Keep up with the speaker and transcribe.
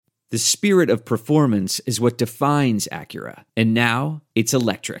The spirit of performance is what defines Acura, and now it's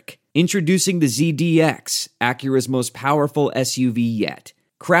electric. Introducing the ZDX, Acura's most powerful SUV yet.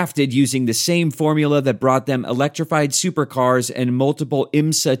 Crafted using the same formula that brought them electrified supercars and multiple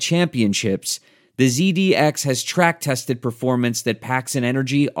IMSA championships, the ZDX has track-tested performance that packs an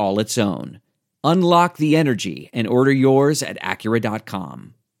energy all its own. Unlock the energy and order yours at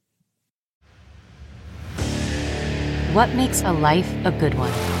Acura.com. What makes a life a good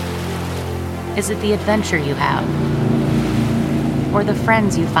one? Is it the adventure you have? Or the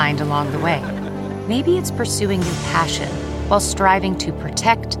friends you find along the way? Maybe it's pursuing your passion while striving to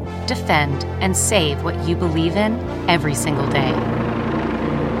protect, defend, and save what you believe in every single day.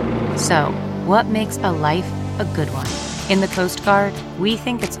 So, what makes a life a good one? In the Coast Guard, we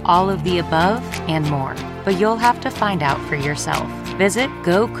think it's all of the above and more, but you'll have to find out for yourself. Visit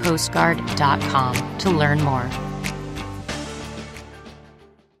gocoastguard.com to learn more.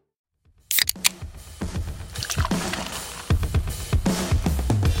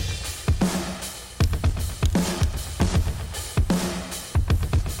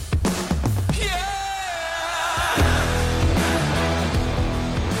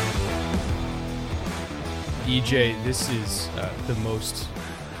 EJ, this is the most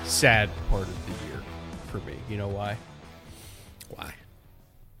sad part of the year for me. You know why? Why?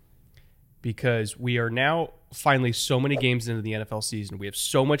 Because we are now finally so many games into the NFL season. We have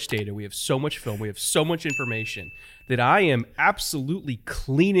so much data. We have so much film. We have so much information that I am absolutely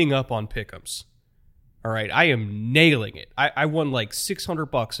cleaning up on pick'ems. All right. I am nailing it. I won like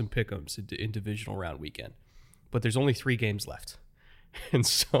 $600 in pick'ems in divisional round weekend, but there's only 3 games left. And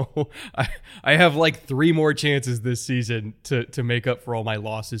so I have like 3 more chances this season to make up for all my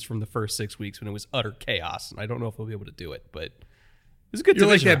losses from the first 6 weeks when it was utter chaos. And I don't know if I'll be able to do it, but it was a good You're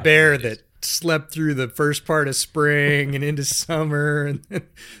like division that bear that slept through the first part of spring and into summer, and then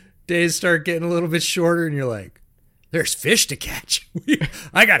days start getting a little bit shorter, and you're like, there's fish to catch.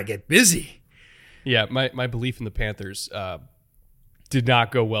 I got to get busy. Yeah, my belief in the Panthers did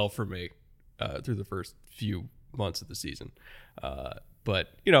not go well for me through the first few months of the season. But,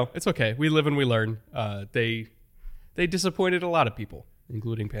 you know, it's okay. We live and we learn. They disappointed a lot of people,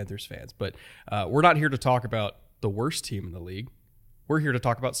 including Panthers fans. But we're not here to talk about the worst team in the league. We're here to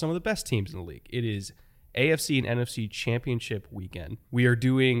talk about some of the best teams in the league. It is AFC and NFC championship weekend. We are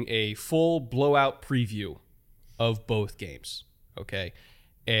doing a full blowout preview of both games, okay?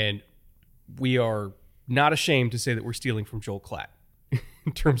 And we are not ashamed to say that we're stealing from Joel Klatt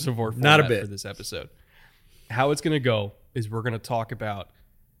in terms of our format for this episode. How it's going to go is we're going to talk about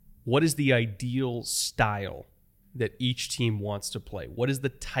what is the ideal style that each team wants to play. What is the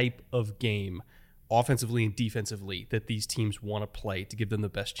type of game, offensively and defensively, that these teams want to play to give them the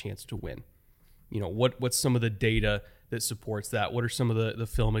best chance to win? You know, what's some of the data that supports that? What are some of the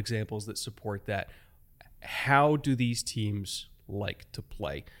film examples that support that? How do these teams like to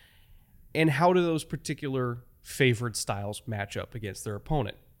play? And how do those particular favored styles match up against their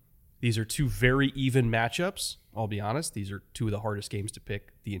opponent? These are 2 very even matchups. I'll be honest, these are 2 of the hardest games to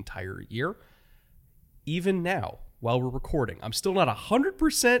pick the entire year. Even now, while we're recording, I'm still not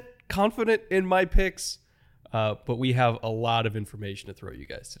 100% confident in my picks, but we have a lot of information to throw you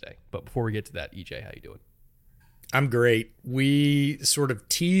guys today. But before we get to that, EJ, how you doing? I'm great. We sort of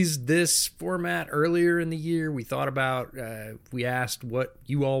teased this format earlier in the year. We thought about, we asked what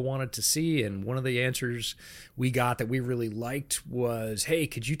you all wanted to see, and one of the answers we got that we really liked was, hey,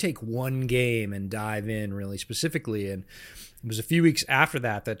 could you take one game and dive in really specifically? And it was a few weeks after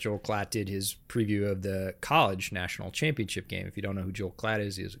that Joel Klatt did his preview of the college national championship game. If you don't know who Joel Klatt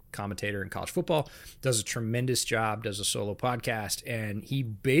is, he is a commentator in college football, does a tremendous job, does a solo podcast, and he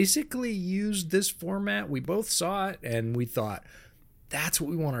basically used this format. We both saw it, and we thought, that's what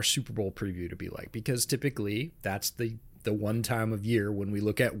we want our Super Bowl preview to be like, because typically that's the one time of year when we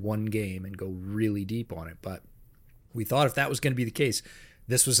look at one game and go really deep on it. But we thought if that was going to be the case,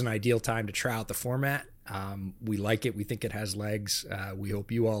 this was an ideal time to try out the format. We like it. We think it has legs. We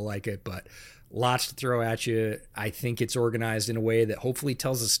hope you all like it, but lots to throw at you. I think it's organized in a way that hopefully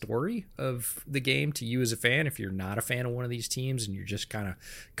tells a story of the game to you as a fan. If you're not a fan of one of these teams and you're just kind of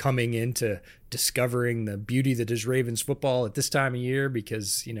coming into discovering the beauty that is Ravens football at this time of year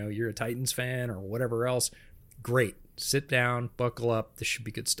because, you know, you're a Titans fan or whatever else, great. Sit down, buckle up. This should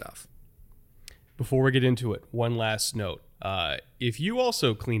be good stuff. Before we get into it, one last note. If you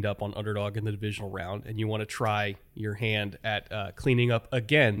also cleaned up on Underdog in the divisional round and you want to try your hand at cleaning up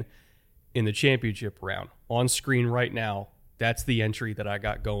again in the championship round, on screen right now, that's the entry that I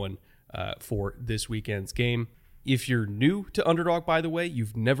got going for this weekend's game. If you're new to Underdog, by the way,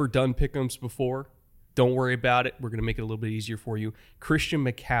 you've never done pick'ems before, Don't worry about it. We're going to make it a little bit easier for you. Christian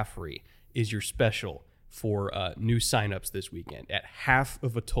McCaffrey is your special for new signups this weekend at half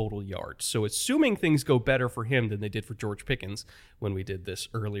of a total yard. So assuming things go better for him than they did for George Pickens when we did this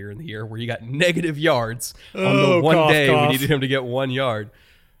earlier in the year, where you got negative yards on the one day we needed him to get 1 yard.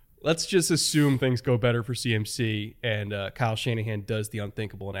 Let's just assume things go better for CMC and Kyle Shanahan does the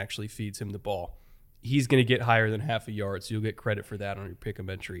unthinkable and actually feeds him the ball. He's going to get higher than half a yard, so you'll get credit for that on your pick'em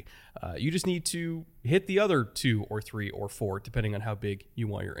entry. You just need to hit the other 2 or 3 or 4, depending on how big you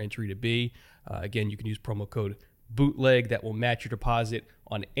want your entry to be. Again, you can use promo code BOOTLEG. That will match your deposit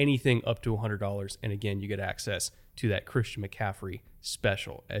on anything up to $100. And again, you get access to that Christian McCaffrey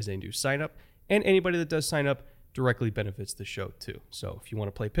special as a new sign-up. And anybody that does sign up directly benefits the show too. So if you want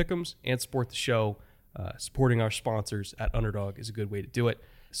to play pick'ems and support the show, supporting our sponsors at Underdog is a good way to do it.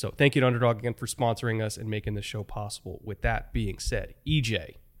 So thank you to Underdog again for sponsoring us and making the show possible. With that being said,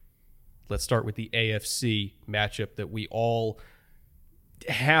 EJ, let's start with the AFC matchup that we all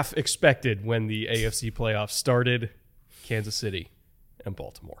half expected when the AFC playoffs started: Kansas City and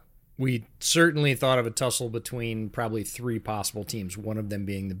Baltimore. We certainly thought of a tussle between probably 3 possible teams, one of them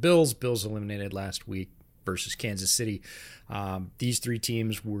being the Bills. Bills eliminated last week versus Kansas City. These 3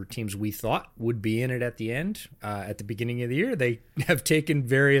 teams were teams we thought would be in it at the end. At the beginning of the year, they have taken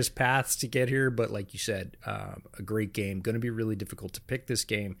various paths to get here, but like you said, a great game. Going to be really difficult to pick this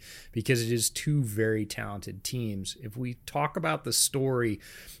game because it is 2 very talented teams. If we talk about the story,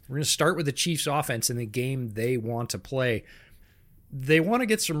 we're going to start with the Chiefs offense and the game they want to play. They want to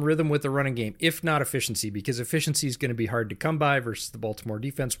get some rhythm with the running game, if not efficiency, because efficiency is going to be hard to come by versus the Baltimore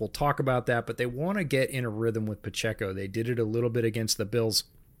defense. We'll talk about that, but they want to get in a rhythm with Pacheco. They did it a little bit against the Bills.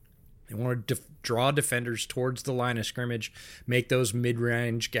 They want to draw defenders towards the line of scrimmage, make those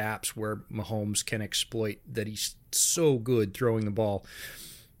mid-range gaps where Mahomes can exploit that he's so good throwing the ball.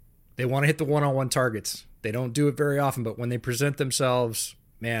 They want to hit the one-on-one targets. They don't do it very often, but when they present themselves,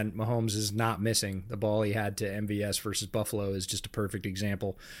 man, Mahomes is not missing. The ball he had to MVS versus Buffalo is just a perfect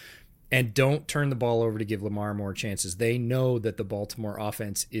example. And don't turn the ball over to give Lamar more chances. They know that the Baltimore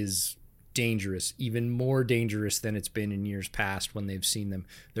offense is dangerous, even more dangerous than it's been in years past when they've seen them.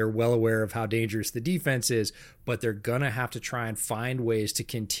 They're well aware of how dangerous the defense is, but they're going to have to try and find ways to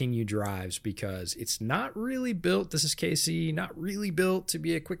continue drives because it's not really built, this is KC, not really built to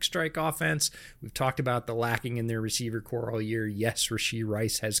be a quick strike offense. We've talked about the lacking in their receiver core all year. Yes, Rashee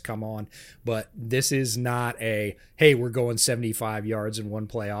Rice has come on, but this is not a, hey, we're going 75 yards in one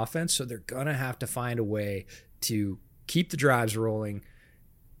play offense. So they're going to have to find a way to keep the drives rolling,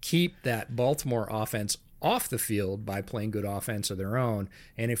 keep that Baltimore offense off the field by playing good offense of their own.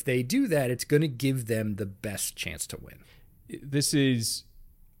 And if they do that, it's going to give them the best chance to win. This is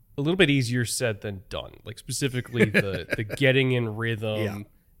a little bit easier said than done. Like specifically the getting in rhythm,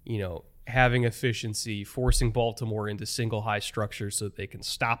 having efficiency, forcing Baltimore into single high structures so that they can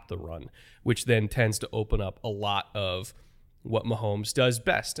stop the run, which then tends to open up a lot of what Mahomes does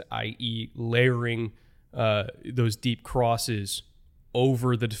best, i.e. layering those deep crosses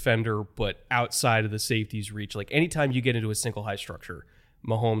over the defender, but outside of the safety's reach. Like anytime you get into a single high structure,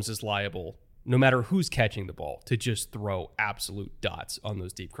 Mahomes is liable, no matter who's catching the ball, to just throw absolute dots on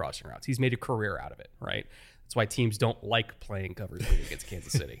those deep crossing routes. He's made a career out of it, right? That's why teams don't like playing cover 3 against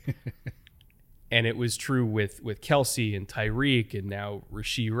Kansas City. And it was true with Kelsey and Tyreek and now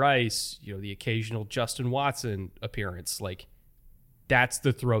Rashee Rice, the occasional Justin Watson appearance. Like that's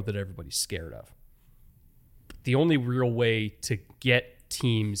the throw that everybody's scared of. The only real way to get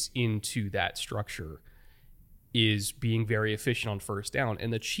teams into that structure is being very efficient on first down.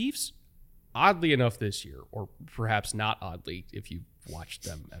 And the Chiefs, oddly enough this year, or perhaps not oddly if you've watched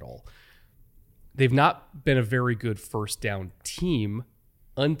them at all, they've not been a very good first down team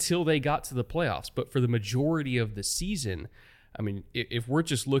until they got to the playoffs. But for the majority of the season, I mean, if we're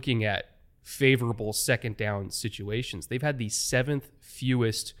just looking at favorable second down situations, they've had the 7th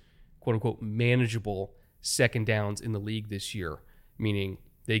fewest, quote unquote, manageable second downs in the league this year, meaning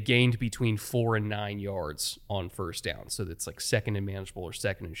they gained between 4 and 9 yards on first down. So that's like second and manageable or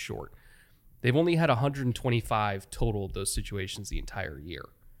second and short. They've only had 125 total of those situations the entire year,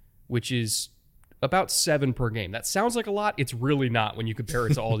 which is about 7 per game. That sounds like a lot. It's really not when you compare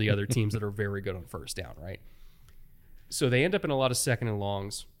it to all the other teams that are very good on first down, right? So they end up in a lot of second and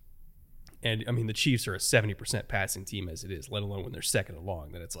longs. And, I mean, the Chiefs are a 70% passing team as it is, let alone when they're second and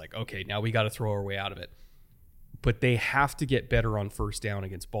long. Then it's like, okay, now we got to throw our way out of it. But they have to get better on first down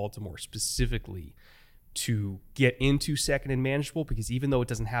against Baltimore specifically to get into second and manageable, because even though it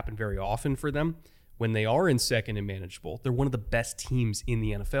doesn't happen very often for them, when they are in second and manageable, they're one of the best teams in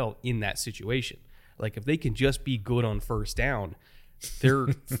the NFL in that situation. Like if they can just be good on first down, They're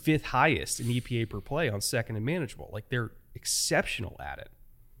fifth highest in EPA per play on second and manageable. Like, they're exceptional at it.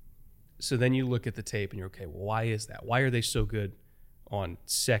 So then you look at the tape and you're okay, well, why is that? Why are they so good on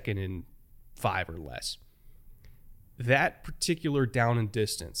second and 5 or less? That particular down and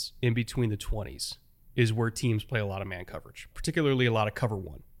distance in between the 20s is where teams play a lot of man coverage, particularly a lot of cover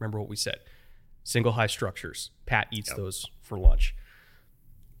one. Remember what we said. Single high structures. Pat eats those for lunch.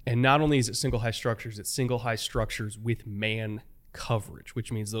 And not only is it single high structures, it's single high structures with man coverage,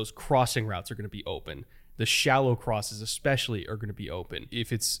 which means those crossing routes are going to be open. The shallow crosses especially are going to be open.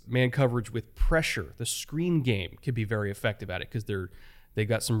 If it's man coverage with pressure, the screen game can be very effective at it because they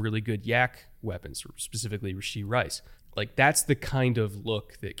got some really good yak weapons, specifically Rashee Rice. Like, that's the kind of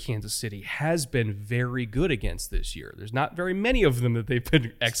look that Kansas City has been very good against this year. There's not very many of them that they've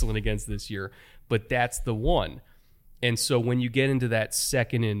been excellent against this year, but that's the one. And so when you get into that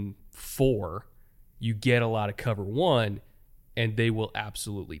 2nd and 4, you get a lot of cover one, and they will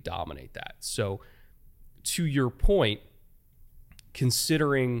absolutely dominate that. So to your point,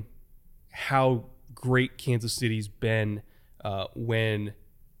 considering how great Kansas City's been when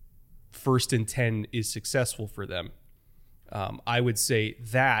 1st and 10 is successful for them, I would say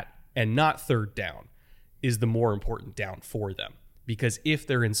that, and not 3rd down, is the more important down for them. Because if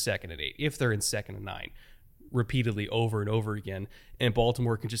they're in 2nd and 8, if they're in 2nd and 9, repeatedly over and over again, and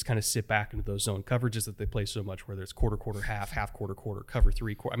Baltimore can just kind of sit back into those zone coverages that they play so much, whether it's quarter, half, quarter, cover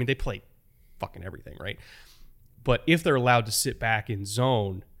 3, I mean, they play fucking everything, right? But if they're allowed to sit back in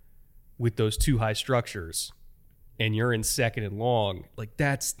zone with those 2 high structures, and you're in 2nd and long, like,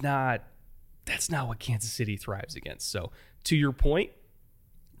 that's not what Kansas City thrives against. So to your point,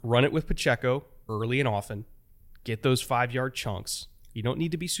 run it with Pacheco early and often. Get those 5-yard chunks. You don't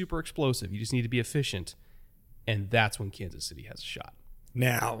need to be super explosive. You just need to be efficient. And that's when Kansas City has a shot.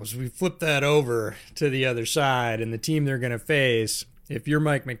 Now, as we flip that over to the other side and the team they're going to face, if you're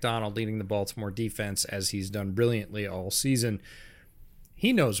Mike Macdonald leading the Baltimore defense, as he's done brilliantly all season,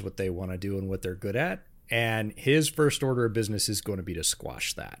 he knows what they want to do and what they're good at. And his first order of business is going to be to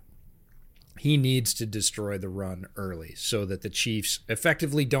squash that. He needs to destroy the run early so that the Chiefs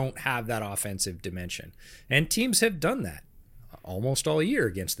effectively don't have that offensive dimension. And teams have done that almost all year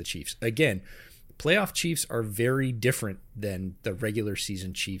against the Chiefs. Again, playoff Chiefs are very different than the regular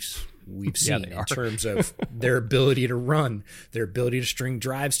season Chiefs we've seen in terms of their ability to run, their ability to string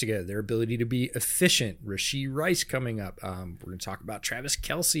drives together, their ability to be efficient. Rashee Rice coming up. We're going to talk about Travis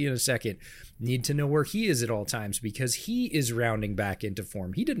Kelce in a second. Need to know where he is at all times because he is rounding back into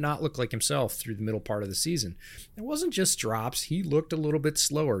form. He did not look like himself through the middle part of the season. It wasn't just drops. He looked a little bit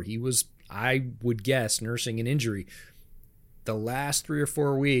slower. He was, I would guess, nursing an injury. The last 3 or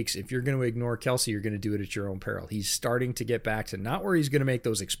 4 weeks, if you're going to ignore Kelce, you're going to do it at your own peril. He's starting to get back to not where he's going to make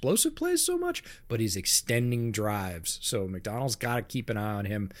those explosive plays so much, but he's extending drives. So McDonald's got to keep an eye on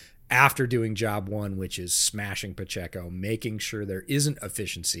him after doing job one, which is smashing Pacheco, making sure there isn't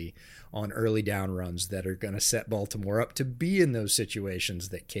efficiency on early down runs that are going to set Baltimore up to be in those situations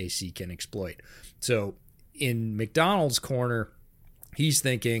that KC can exploit. So in McDonald's corner, he's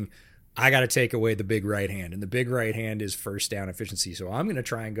thinking, I got to take away the big right hand, and the big right hand is first down efficiency. So I'm going to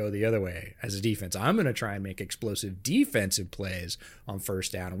try and go the other way as a defense. I'm going to try and make explosive defensive plays on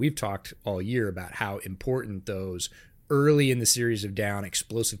first down. And we've talked all year about how important those early in the series of down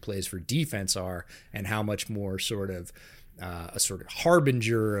explosive plays for defense are, and how much more sort of a sort of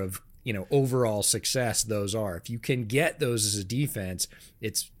harbinger of, you know, overall success those are. If you can get those as a defense,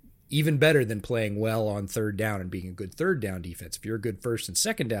 it's even better than playing well on third down and being a good third down defense. If you're a good first and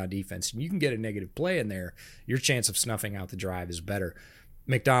second down defense and you can get a negative play in there, your chance of snuffing out the drive is better.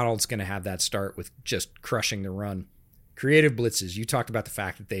 McDonald's going to have that start with just crushing the run. Creative blitzes, you talked about the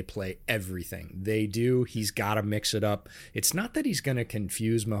fact that they play everything. They do. He's got to mix it up. It's not that he's going to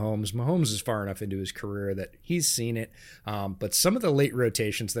confuse Mahomes. Mahomes is far enough into his career that he's seen it. But some of the late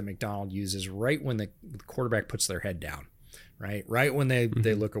rotations that McDonald uses right when the quarterback puts their head down, right when they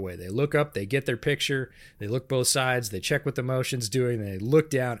look away. They look up, they get their picture, they look both sides, they check what the motion's doing, they look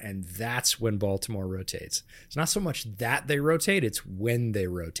down, and that's when Baltimore rotates. It's not so much that they rotate, it's when they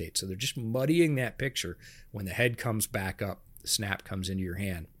rotate. So they're just muddying that picture. When the head comes back up, the snap comes into your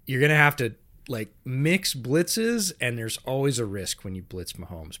hand. You're going to have to mix blitzes, and there's always a risk when you blitz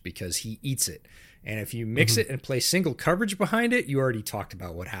Mahomes because he eats it. And if you mix it and play single coverage behind it, you already talked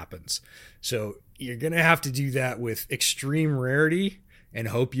about what happens. So you're going to have to do that with extreme rarity and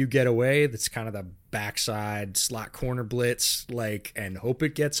hope you get away. That's kind of the backside slot corner blitz, and hope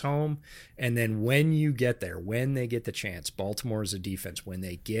it gets home. And then when you get there, when they get the chance, Baltimore is a defense. When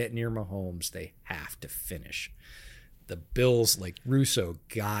they get near Mahomes, they have to finish. The Bills, like Russo,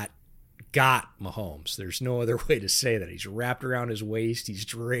 got got Mahomes. There's no other way to say that. He's wrapped around his waist. He's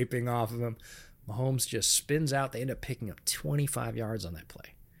draping off of him. Mahomes just spins out. They end up picking up 25 yards on that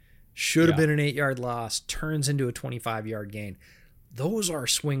play. Should have been an 8-yard loss, turns into a 25-yard gain. Those are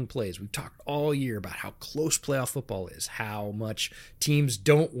swing plays. We've talked all year about how close playoff football is, how much teams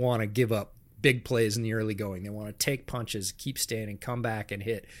don't want to give up big plays in the early going. They want to take punches, keep standing, come back and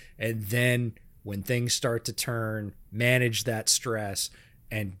hit. And then when things start to turn, manage that stress,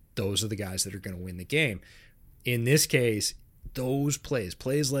 and those are the guys that are going to win the game. In this case, those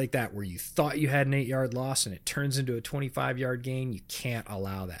plays like that where you thought you had an 8-yard loss and it turns into a 25-yard gain, you can't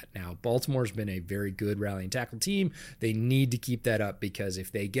allow that. Now, Baltimore's been a very good rally and tackle team. They need to keep that up because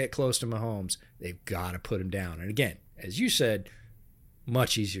if they get close to Mahomes, they've got to put him down. And again, as you said,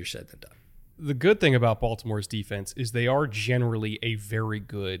 much easier said than done. The good thing about Baltimore's defense is they are generally a very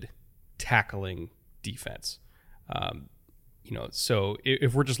good tackling defense. So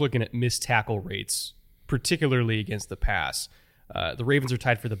if we're just looking at missed tackle rates, particularly against the pass, the Ravens are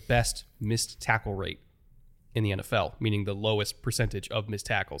tied for the best missed tackle rate in the NFL, meaning the lowest percentage of missed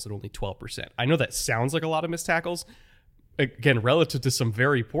tackles at only 12%. I know that sounds like a lot of missed tackles. Again, relative to some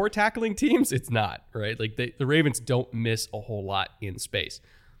very poor tackling teams, it's not, right? Like the Ravens don't miss a whole lot in space.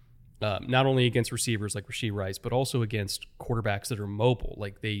 Not only against receivers like Rashee Rice, but also against quarterbacks that are mobile.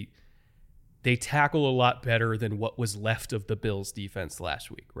 Like they tackle a lot better than what was left of the Bills defense last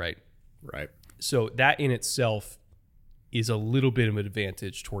week, right? Right. So that in itself is a little bit of an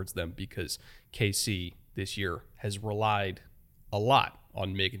advantage towards them because KC this year has relied a lot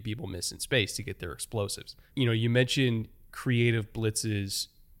on making people miss in space to get their explosives. You mentioned creative blitzes,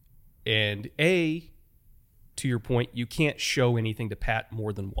 and to your point, you can't show anything to Pat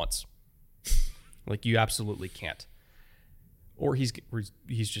more than once. Like, you absolutely can't. Or he's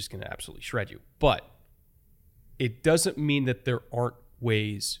just going to absolutely shred you. But it doesn't mean that there aren't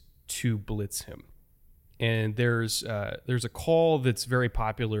ways to blitz him. And there's a call that's very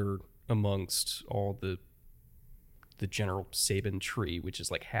popular amongst all the general Saban tree, which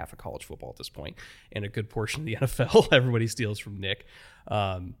is like half of college football at this point, and a good portion of the NFL. Everybody steals from Nick.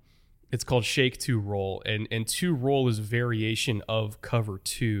 It's called shake to roll, and to roll is a variation of cover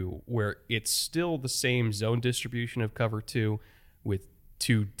two, where it's still the same zone distribution of cover two with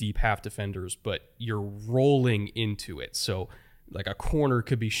two deep half defenders, but you're rolling into it. So like a corner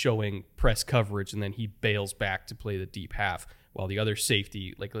could be showing press coverage, and then he bails back to play the deep half, while the other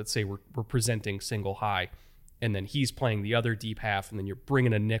safety, like let's say we're presenting single high, and then he's playing the other deep half, and then you're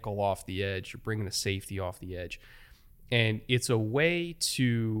bringing a nickel off the edge, you're bringing a safety off the edge. And it's a way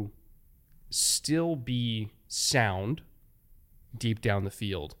to still be sound deep down the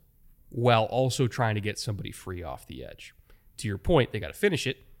field while also trying to get somebody free off the edge. To your point, they got to finish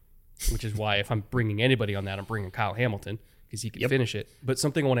it, which is why if I'm bringing anybody on that, I'm bringing Kyle Hamilton because he can finish it. But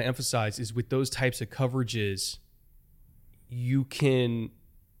something I want to emphasize is with those types of coverages, you can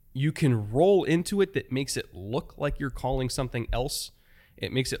roll into it that makes it look like you're calling something else.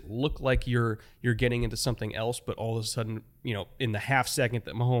 It makes it look like you're getting into something else, but all of a sudden, in the half second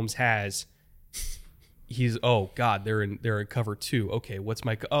that Mahomes has, he's, oh God, they're in cover two. Okay,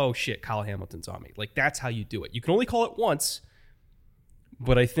 oh shit, Kyle Hamilton's on me. Like, that's how you do it. You can only call it once,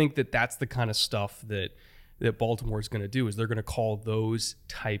 but I think that's the kind of stuff that Baltimore is going to do, is they're going to call those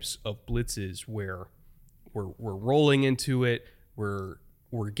types of blitzes where we're rolling into it, we're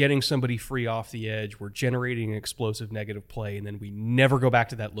getting somebody free off the edge, we're generating an explosive negative play, and then we never go back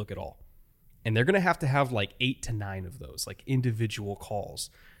to that look at all. And they're going to have like 8 to 9 of those, like individual calls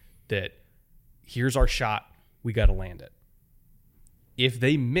that here's our shot, we got to land it. If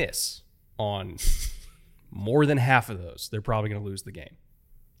they miss on more than half of those, they're probably going to lose the game.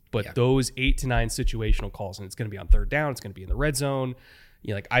 But those 8 to 9 situational calls, and it's going to be on third down, it's going to be in the red zone.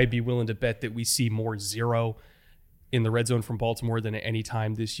 I'd be willing to bet that we see more 0 in the red zone from Baltimore than at any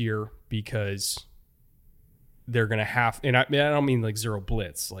time this year, because they're going to have, and I don't mean like 0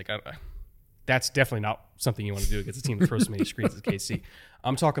 blitz. Like that's definitely not something you want to do against a team that throws so many screens as KC.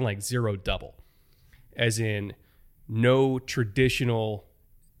 I'm talking like 0 double, as in no traditional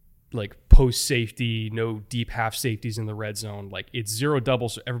like post safety, no deep half safeties in the red zone. Like, it's 0 double,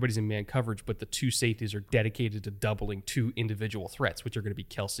 so everybody's in man coverage, but the 2 safeties are dedicated to doubling 2 individual threats, which are going to be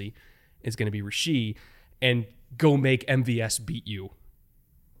Kelsey, it's going to be Rashee, and go make MVS beat you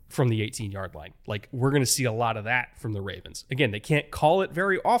from the 18-yard line. Like, we're going to see a lot of that from the Ravens. Again, they can't call it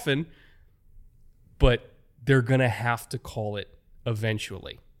very often, but they're going to have to call it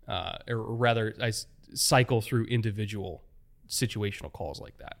eventually. Or rather, I cycle through individual situational calls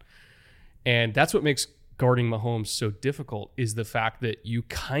like that. And that's what makes guarding Mahomes so difficult, is the fact that you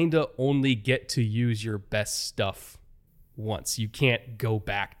kind of only get to use your best stuff once. You can't go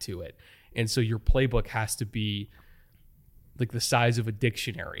back to it. And so your playbook has to be like the size of a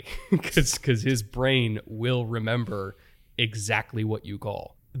dictionary because his brain will remember exactly what you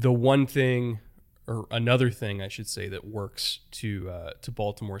call. The one thing, or another thing I should say, that works to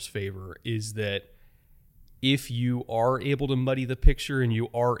Baltimore's favor is that if you are able to muddy the picture and you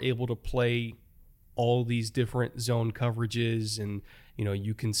are able to play all these different zone coverages, and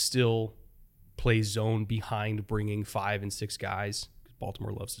you can still play zone behind bringing 5 and 6 guys.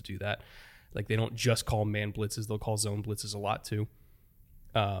 Baltimore loves to do that. Like, they don't just call man blitzes, they'll call zone blitzes a lot too.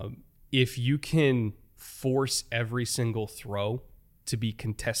 If you can force every single throw to be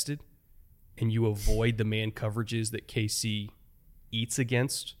contested and you avoid the man coverages that KC eats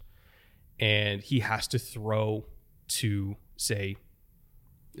against, and he has to throw to, say,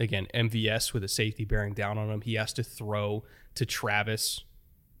 again, MVS with a safety bearing down on him, he has to throw to Travis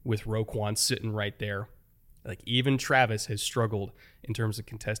with Roquan sitting right there. Like, even Travis has struggled in terms of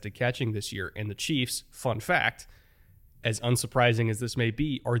contested catching this year. And the Chiefs, fun fact, as unsurprising as this may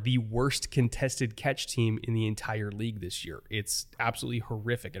be, are the worst contested catch team in the entire league this year. It's absolutely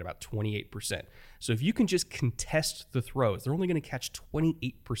horrific at about 28%. So if you can just contest the throws, they're only going to catch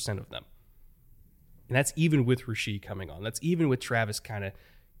 28% of them. And that's even with Rashid coming on. That's even with Travis kind of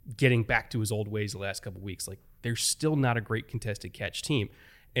getting back to his old ways the last couple of weeks. Like, they're still not a great contested catch team.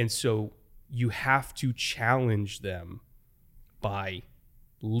 And so you have to challenge them by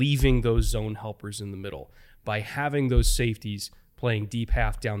leaving those zone helpers in the middle, by having those safeties playing deep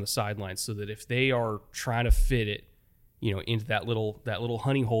half down the sidelines, so that if they are trying to fit it, into that little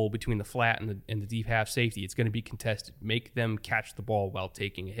honey hole between the flat and the deep half safety, it's going to be contested. Make them catch the ball while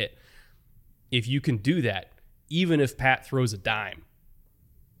taking a hit. If you can do that, even if Pat throws a dime,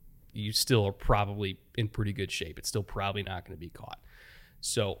 you still are probably in pretty good shape. It's still probably not going to be caught.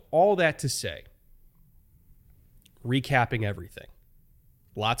 So all that to say, recapping everything,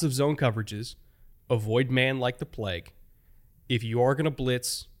 lots of zone coverages, avoid man like the plague. If you are going to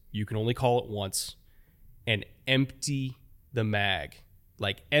blitz, you can only call it once, and empty the mag.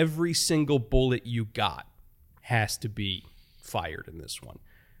 Like, every single bullet you got has to be fired in this one.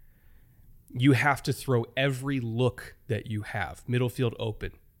 You have to throw every look that you have. Middle field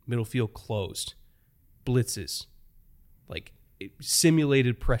open, middle field closed, blitzes, like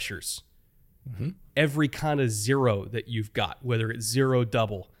simulated pressures, every kind of zero that you've got, whether it's zero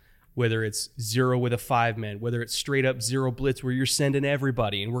double, whether it's zero with a 5-man, whether it's straight up zero blitz where you're sending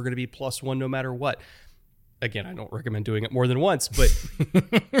everybody and we're going to be +1 no matter what. Again, I don't recommend doing it more than once, but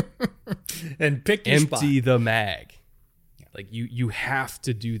and pick your empty spot. the mag. Like, you have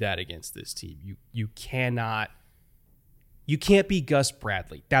to do that against this team. You can't be Gus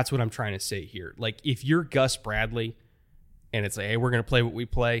Bradley. That's what I'm trying to say here. Like, if you're Gus Bradley and it's like, hey, we're going to play what we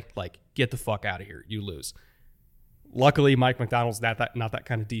play, like, get the fuck out of here. You lose. Luckily, Mike McDonald's not that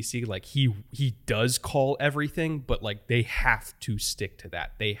kind of DC. Like, he does call everything, but like, they have to stick to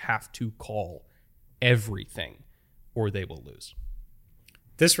that. They have to call everything or they will lose.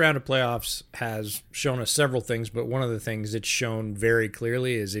 This round of playoffs has shown us several things, but one of the things it's shown very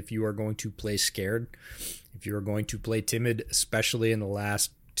clearly is if you are going to play scared, if you are going to play timid, especially in the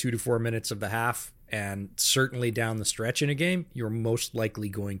last 2 to 4 minutes of the half, and certainly down the stretch in a game, you're most likely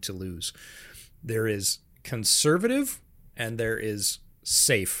going to lose. There is conservative and there is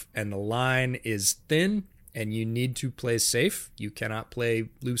safe, and the line is thin, and you need to play safe. You cannot play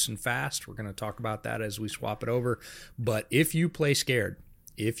loose and fast. We're going to talk about that as we swap it over. But if you play scared,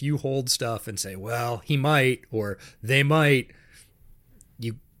 if you hold stuff and say, well, he might or they might,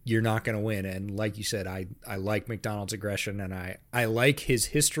 you're not going to win. And like you said, I like McDonald's aggression, and I like his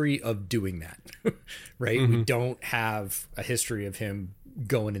history of doing that, right? Mm-hmm. We don't have a history of him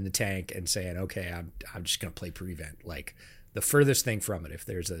going in the tank and saying, okay, I'm just going to play prevent. Like, the furthest thing from it, if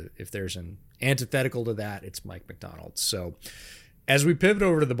there's an antithetical to that, it's Mike McDonald. So as we pivot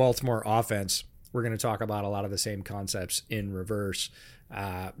over to the Baltimore offense, we're going to talk about a lot of the same concepts in reverse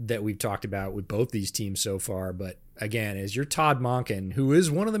that we've talked about with both these teams so far. But again, as you're Todd Monken, who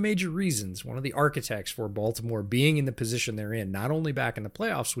is one of the major reasons, one of the architects for Baltimore being in the position they're in, not only back in the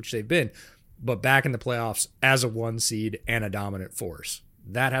playoffs, which they've been, but back in the playoffs as a 1 seed and a dominant force.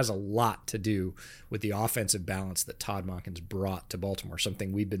 That has a lot to do with the offensive balance that Todd Monken's brought to Baltimore,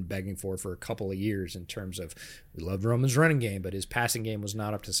 something we've been begging for a couple of years in terms of, we loved Roman's running game, but his passing game was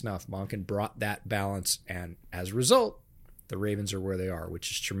not up to snuff. Monken brought that balance, and as a result, the Ravens are where they are,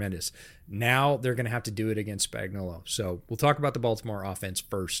 which is tremendous. Now they're going to have to do it against Spagnuolo. So we'll talk about the Baltimore offense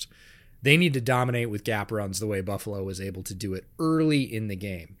first. They need to dominate with gap runs the way Buffalo was able to do it early in the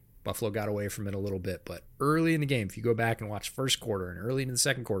game. Buffalo got away from it a little bit, but early in the game, if you go back and watch first quarter and early into the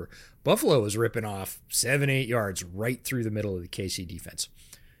second quarter, Buffalo was ripping off 7-8 yards right through the middle of the KC defense.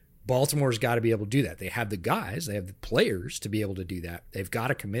 Baltimore's got to be able to do that. They have the guys, they have the players to be able to do that. They've got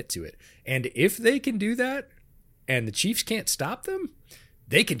to commit to it. And if they can do that and the Chiefs can't stop them,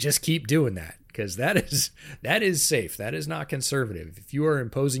 they can just keep doing that, because that is safe. That is not conservative. If you are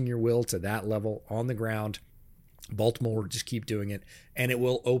imposing your will to that level on the ground, Baltimore will just keep doing it, and it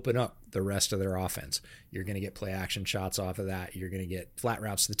will open up the rest of their offense. You're going to get play action shots off of that. You're going to get flat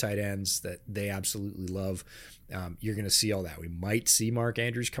routes to the tight ends that they absolutely love. You're going to see all that. We might see Mark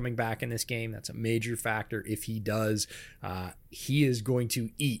Andrews coming back in this game. That's a major factor. If he does, he is going to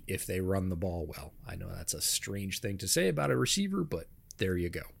eat if they run the ball well. I know that's a strange thing to say about a receiver, but there you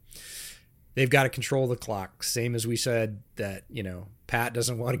go. They've got to control the clock. Same as we said that, Pat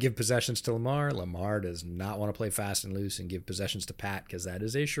doesn't want to give possessions to Lamar. Lamar does not want to play fast and loose and give possessions to Pat, because that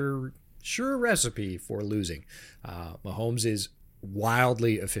is a sure recipe for losing. Mahomes is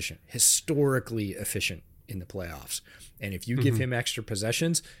wildly efficient, historically efficient in the playoffs. And if you give him extra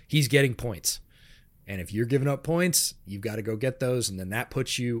possessions, he's getting points. And if you're giving up points, you've got to go get those. And then that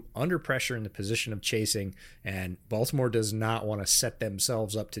puts you under pressure in the position of chasing. And Baltimore does not want to set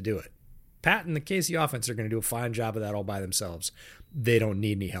themselves up to do it. Pat and the KC offense are going to do a fine job of that all by themselves. They don't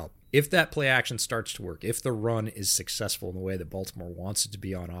need any help. If that play action starts to work, if the run is successful in the way that Baltimore wants it to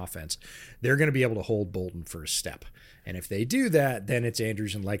be on offense, they're going to be able to hold Bolton for a step. And if they do that, then it's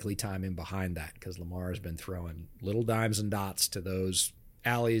Andrews and likely time in behind that, because Lamar has been throwing little dimes and dots to those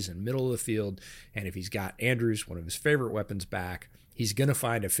alleys in middle of the field. And if he's got Andrews, one of his favorite weapons, back, he's going to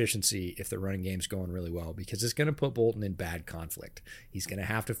find efficiency if the running game's going really well, because it's going to put Bolton in bad conflict. He's going to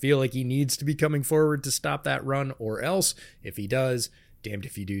have to feel like he needs to be coming forward to stop that run, or else, if he does, damned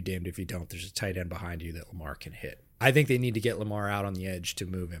if you do, damned if you don't. There's a tight end behind you that Lamar can hit. I think they need to get Lamar out on the edge to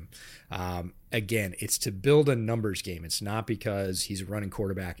move him. Again, it's to build a numbers game. It's not because he's a running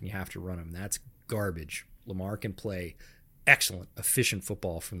quarterback and you have to run him. That's garbage. Lamar can play excellent, efficient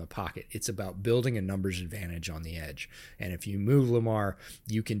football from the pocket. It's about building a numbers advantage on the edge. And if you move Lamar,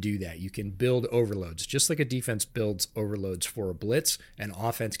 you can do that. You can build overloads. Just like a defense builds overloads for a blitz, an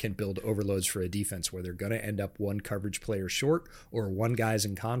offense can build overloads for a defense where they're going to end up one coverage player short or one guy's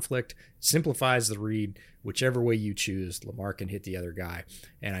in conflict. Simplifies the read. Whichever way you choose, Lamar can hit the other guy.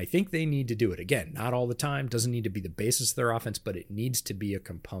 And I think they need to do it. Again, not all the time. Doesn't need to be the basis of their offense, but it needs to be a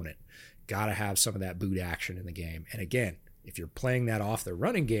component. Got to have some of that boot action in the game. And again, if you're playing that off the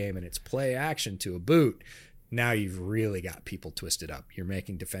running game and it's play action to a boot, now you've really got people twisted up. You're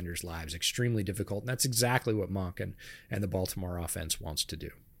making defenders' lives extremely difficult, and that's exactly what Monk and the Baltimore offense wants to do.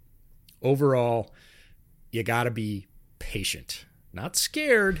 Overall, you got to be patient. Not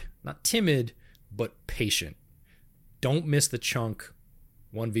scared, not timid, but patient. Don't miss the chunk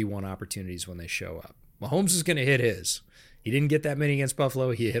 1v1 opportunities when they show up. Mahomes is going to hit his. He didn't get that many against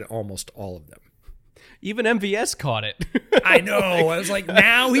Buffalo. He hit almost all of them. Even MVS caught it. I know. I was like,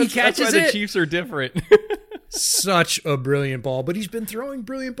 now he catches that's why it. The Chiefs are different. Such a brilliant ball. But he's been throwing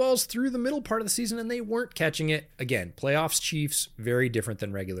brilliant balls through the middle part of the season, and they weren't catching it. Again, playoffs Chiefs, very different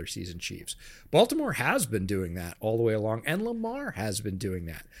than regular season Chiefs. Baltimore has been doing that all the way along, and Lamar has been doing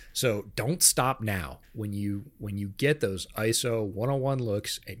that. So don't stop now. When you get those ISO one-on-one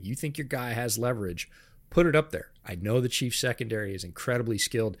looks and you think your guy has leverage, put it up there. I know the Chiefs secondary is incredibly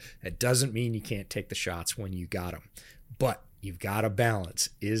skilled. That doesn't mean you can't take the shots when you got them. But you've got to balance.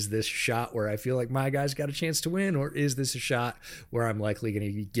 Is this a shot where I feel like my guy's got a chance to win, or is this a shot where I'm likely going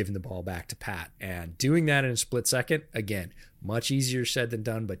to be giving the ball back to Pat? And doing that in a split second, again, much easier said than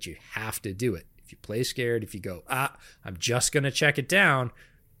done, but you have to do it. If you play scared, if you go, I'm just going to check it down,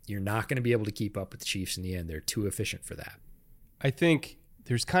 you're not going to be able to keep up with the Chiefs in the end. They're too efficient for that. I think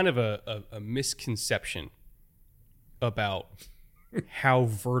there's kind of a misconception about how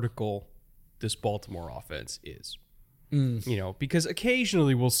vertical this Baltimore offense is. Because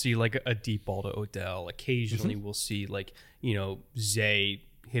occasionally we'll see like a deep ball to Odell. Occasionally we'll see like, Zay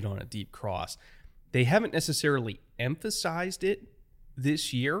hit on a deep cross. They haven't necessarily emphasized it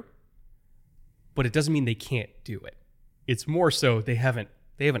this year, but it doesn't mean they can't do it. It's more so they haven't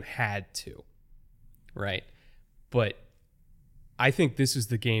had to, right? But I think this is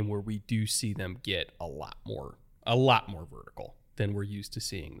the game where we do see them get a lot more vertical than we're used to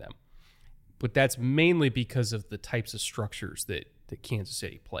seeing them. But that's mainly because of the types of structures that Kansas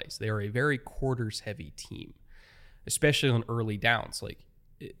City plays. They are a very quarters-heavy team, especially on early downs. Like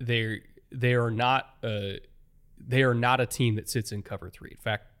they are not a team that sits in cover three. In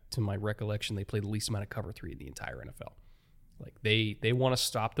fact, to my recollection, they play the least amount of cover three in the entire NFL. Like they want to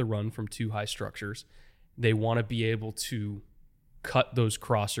stop the run from too high structures. They want to be able to cut those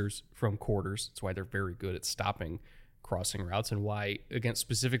crossers from quarters. That's why they're very good at stopping crossing routes, and why, against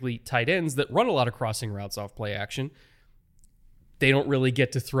specifically tight ends that run a lot of crossing routes off play action, they don't really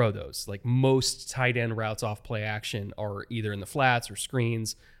get to throw those. Like most tight end routes off play action are either in the flats or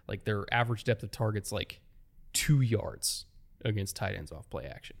screens. Like their average depth of target's like 2 yards against tight ends off play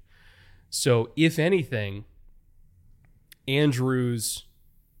action. So if anything, Andrews,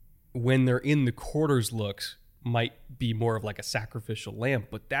 when they're in the quarters looks, might be more of like a sacrificial lamb,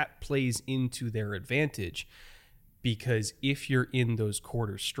 but that plays into their advantage because if you're in those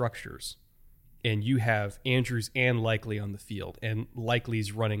quarter structures and you have Andrews and Likely on the field and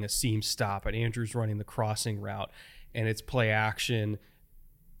Likely's running a seam stop and Andrews running the crossing route and it's play action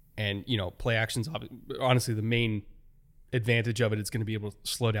and, play action's honestly the main advantage of it is going to be able to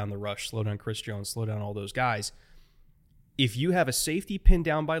slow down the rush, slow down Chris Jones, slow down all those guys. If you have a safety pinned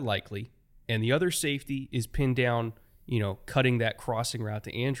down by Likely and the other safety is pinned down, cutting that crossing route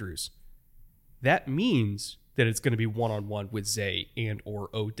to Andrews, that means that it's going to be one-on-one with Zay and or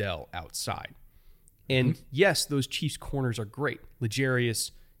Odell outside. And yes, those Chiefs corners are great.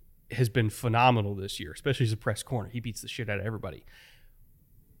 L'Jarius has been phenomenal this year, especially as a press corner. He beats the shit out of everybody.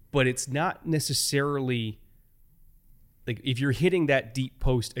 But it's not necessarily like if you're hitting that deep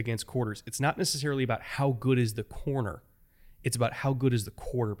post against quarters, it's not necessarily about how good is the corner. It's about how good is the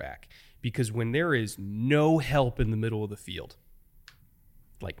quarterback. Because when there is no help in the middle of the field,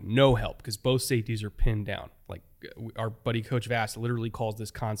 like no help, because both safeties are pinned down. Like our buddy Coach Vass literally calls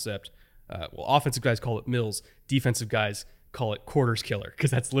this concept, offensive guys call it Mills, defensive guys call it quarters killer,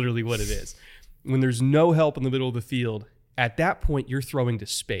 because that's literally what it is. When there's no help in the middle of the field, at that point you're throwing to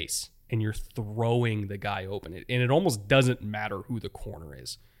space and you're throwing the guy open. And it almost doesn't matter who the corner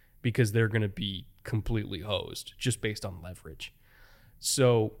is because they're going to be completely hosed just based on leverage.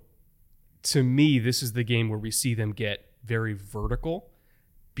 So to me, this is the game where we see them get very vertical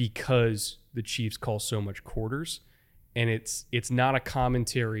because the Chiefs call so much quarters. And it's not a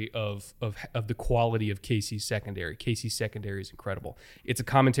commentary of the quality of KC's secondary. KC's secondary is incredible. It's a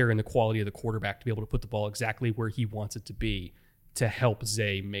commentary on the quality of the quarterback to be able to put the ball exactly where he wants it to be to help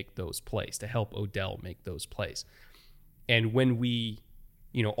Zay make those plays, to help Odell make those plays. And when we,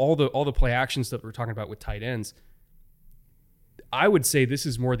 all the play actions that we're talking about with tight ends, I would say this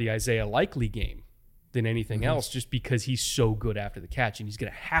is more the Isaiah Likely game than anything else, just because he's so good after the catch, and he's going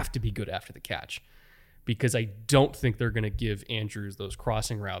to have to be good after the catch. Because I don't think they're going to give Andrews those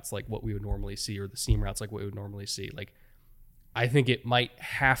crossing routes like what we would normally see, or the seam routes like what we would normally see. Like, I think it might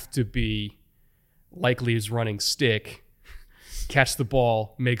have to be Likely is running stick, catch the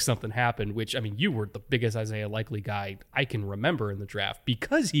ball, make something happen, which, you were the biggest Isaiah Likely guy I can remember in the draft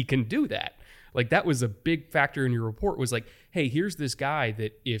because he can do that. Like, that was a big factor in your report, was like, hey, here's this guy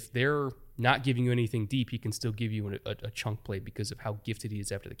that if they're not giving you anything deep, he can still give you a chunk play because of how gifted he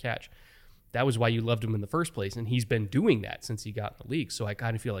is after the catch. That was why you loved him in the first place, and he's been doing that since he got in the league. So I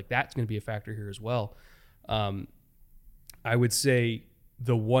kind of feel like that's going to be a factor here as well. I would say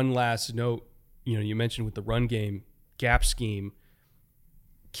the one last note, you mentioned with the run game, gap scheme,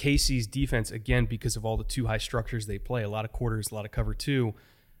 KC's defense, again, because of all the two high structures they play, a lot of quarters, a lot of cover two,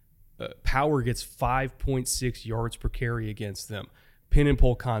 power gets 5.6 yards per carry against them. Pin and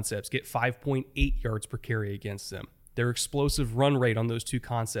pull concepts get 5.8 yards per carry against them. Their explosive run rate on those two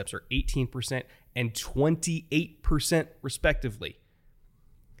concepts are 18% and 28% respectively.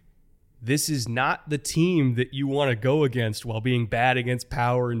 This is not the team that you want to go against while being bad against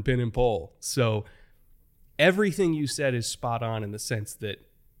power and pin and pull. So everything you said is spot on in the sense that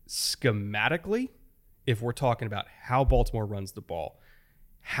schematically, if we're talking about how Baltimore runs the ball,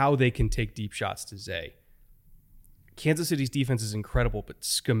 how they can take deep shots to Zay, Kansas City's defense is incredible, but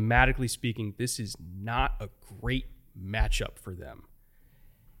schematically speaking, this is not a great matchup for them.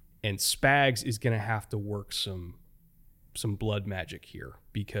 And Spags is going to have to work some blood magic here,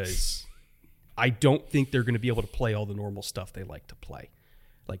 because I don't think they're going to be able to play all the normal stuff they like to play.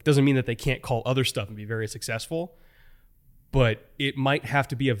 Like, doesn't mean that they can't call other stuff and be very successful, but it might have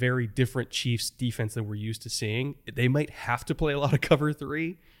to be a very different Chiefs defense than we're used to seeing. They might have to play a lot of cover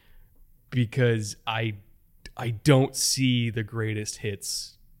three, because I don't see the greatest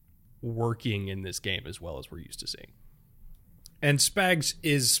hits working in this game as well as we're used to seeing. And Spags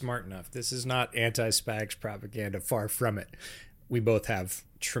is smart enough. This is not anti-Spags propaganda, far from it. We both have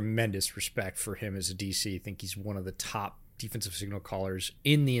tremendous respect for him as a DC. I think he's one of the top defensive signal callers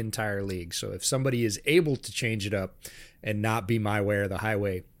in the entire league. So if somebody is able to change it up and not be my way or the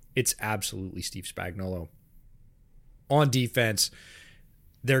highway, it's absolutely Steve Spagnuolo. On defense,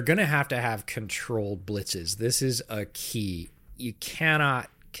 they're going to have controlled blitzes. This is a key. You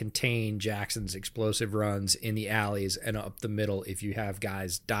cannot contain Jackson's explosive runs in the alleys and up the middle if you have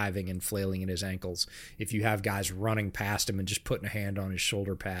guys diving and flailing at his ankles, if you have guys running past him and just putting a hand on his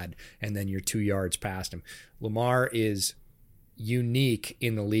shoulder pad and then you're 2 yards past him. Lamar is unique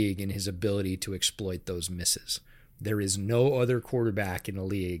in the league in his ability to exploit those misses. There is no other quarterback in the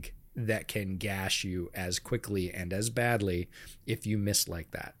league that can gash you as quickly and as badly if you miss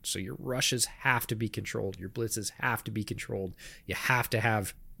like that. So your rushes have to be controlled. Your blitzes have to be controlled. You have to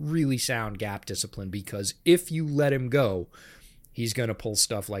have really sound gap discipline, because if you let him go, he's going to pull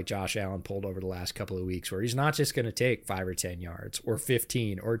stuff like Josh Allen pulled over the last couple of weeks, where he's not just going to take 5 or 10 yards or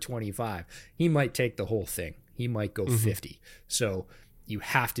 15 or 25. He might take the whole thing. He might go 50. So you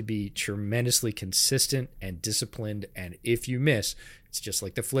have to be tremendously consistent and disciplined. And if you miss, it's just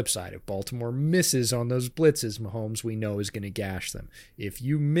like the flip side. If Baltimore misses on those blitzes, Mahomes, we know, is going to gash them. If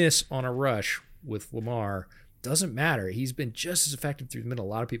you miss on a rush with Lamar, doesn't matter. He's been just as effective through the middle. A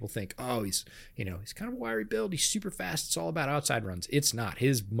lot of people think, oh, he's kind of a wiry build. He's super fast. It's all about outside runs. It's not.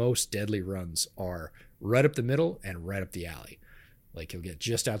 His most deadly runs are right up the middle and right up the alley. Like, he'll get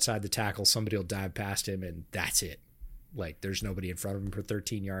just outside the tackle. Somebody will dive past him, and that's it. Like, there's nobody in front of him for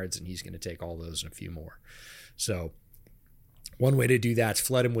 13 yards, and he's going to take all those and a few more. So one way to do that is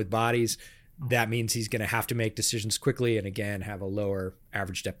flood him with bodies. That means he's going to have to make decisions quickly and, again, have a lower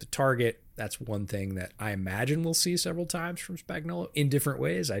average depth of target. That's one thing that I imagine we'll see several times from Spagnuolo in different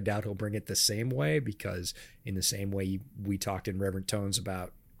ways. I doubt he'll bring it the same way, because in the same way we talked in reverent tones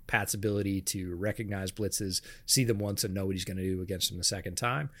about Pat's ability to recognize blitzes, see them once, and know what he's going to do against them the second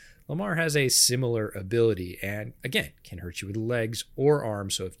time, Lamar has a similar ability and, again, can hurt you with legs or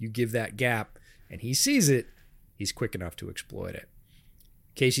arms. So if you give that gap and he sees it, he's quick enough to exploit it.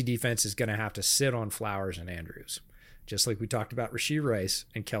 KC defense is going to have to sit on Flowers and Andrews, just like we talked about Rashee Rice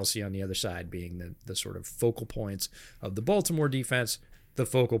and Kelsey on the other side being the sort of focal points of the Baltimore defense. The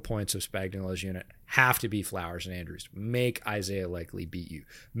focal points of Spagnuolo's unit have to be Flowers and Andrews. Make Isaiah Likely beat you.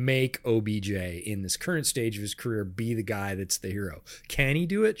 Make OBJ, in this current stage of his career, be the guy that's the hero. Can he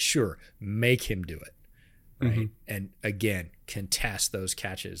do it? Sure. Make him do it. Right. And again, contest those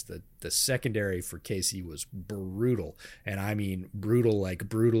catches. The secondary for KC was brutal. And I mean brutal, like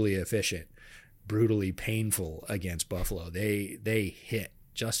brutally efficient, brutally painful against Buffalo. They hit.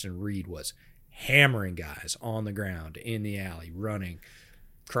 Justin Reed was hammering guys on the ground, in the alley, running,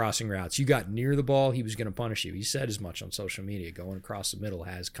 crossing routes. You got near the ball, he was going to punish you. He said as much on social media. Going across the middle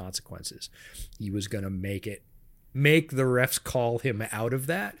has consequences. He was going to make the refs call him out of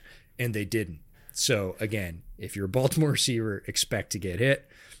that, and they didn't. So, again, if you're a Baltimore receiver, expect to get hit.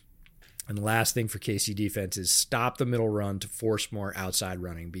 And the last thing for KC defense is stop the middle run to force more outside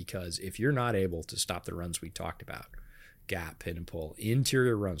running, because if you're not able to stop the runs we talked about, gap, pin and pull,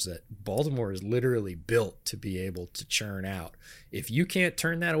 interior runs that Baltimore is literally built to be able to churn out, if you can't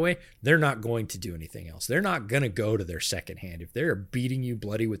turn that away, they're not going to do anything else. They're not going to go to their second hand. If they're beating you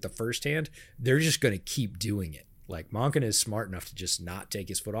bloody with the first hand, they're just going to keep doing it. Like, Monken is smart enough to just not take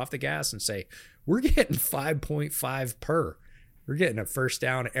his foot off the gas and say, we're getting 5.5 per. We're getting a first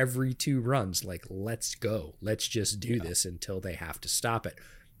down every 2 runs. Like, let's go. Let's just do this until they have to stop it.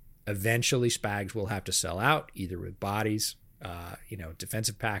 Eventually, Spags will have to sell out, either with bodies,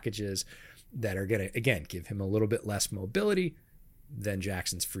 defensive packages that are going to, again, give him a little bit less mobility. Then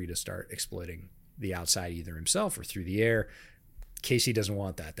Jackson's free to start exploiting the outside, either himself or through the air. KC doesn't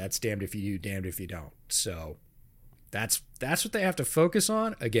want that. That's damned if you do, damned if you don't. So that's what they have to focus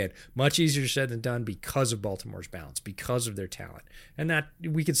on. Again, much easier said than done because of Baltimore's balance, because of their talent. And that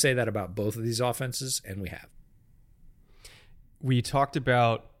we could say that about both of these offenses, and we have. We talked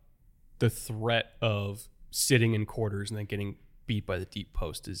about the threat of sitting in quarters and then getting beat by the deep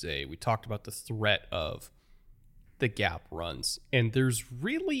post is we talked about the threat of the gap runs. And there's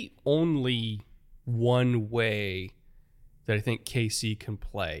really only one way that I think KC can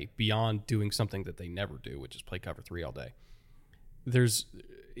play beyond doing something that they never do, which is play cover 3 all day. There's,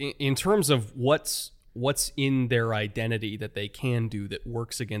 in terms of what's in their identity that they can do that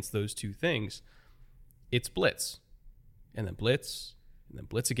works against those two things, it's blitz. And then blitz, and then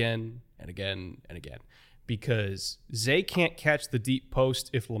blitz again, and again, and again. Because Zay can't catch the deep post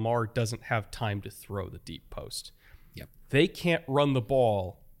if Lamar doesn't have time to throw the deep post. Yep. They can't run the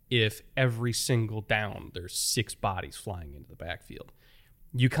ball if every single down there's 6 bodies flying into the backfield.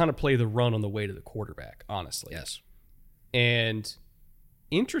 You kind of play the run on the way to the quarterback, honestly. Yes. And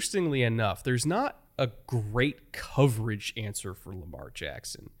interestingly enough, there's not a great coverage answer for Lamar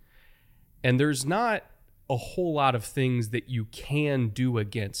Jackson. And there's not a whole lot of things that you can do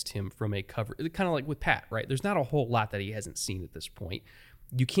against him from a cover. Kind of like with Pat, right? There's not a whole lot that he hasn't seen at this point.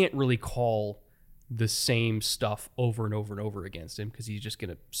 You can't really call the same stuff over and over and over against him because he's just going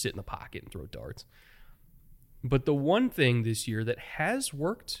to sit in the pocket and throw darts. But the one thing this year that has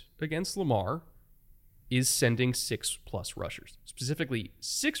worked against Lamar is sending 6+ rushers, specifically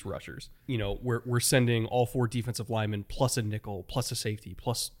 6 rushers. You know, we're sending all 4 defensive linemen plus a nickel plus a safety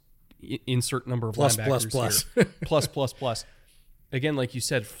plus insert number of linebackers here. Plus. Again, like you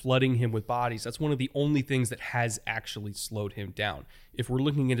said, flooding him with bodies. That's one of the only things that has actually slowed him down. If we're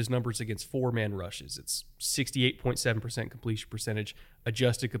looking at his numbers against 4-man rushes, it's 68.7% completion percentage.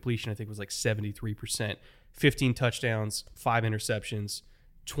 Adjusted completion, I think, was like 73%. 15 touchdowns, 5 interceptions,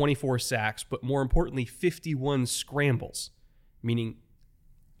 24 sacks, but more importantly, 51 scrambles, meaning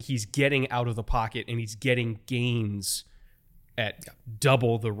he's getting out of the pocket and he's getting gains at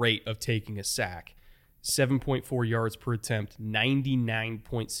double the rate of taking a sack. 7.4 yards per attempt,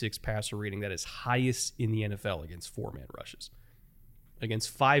 99.6 passer rating. That is highest in the NFL against 4-man rushes.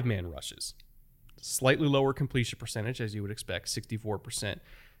 Against 5-man rushes, slightly lower completion percentage, as you would expect, 64%.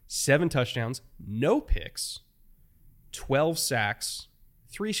 7 touchdowns, no picks, 12 sacks,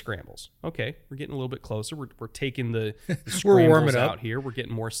 3 scrambles. Okay, we're getting a little bit closer. We're taking the scrambles out here. We're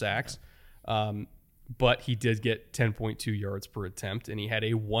getting more sacks. But he did get 10.2 yards per attempt, and he had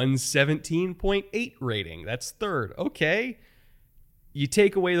a 117.8 rating. That's third. Okay. You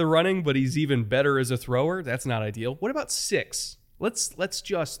take away the running, but he's even better as a thrower. That's not ideal. What about 6? Let's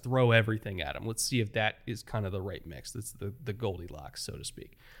just throw everything at him. Let's see if that is kind of the right mix. That's the Goldilocks, so to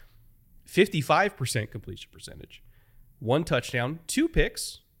speak. 55% completion percentage. 1 touchdown, 2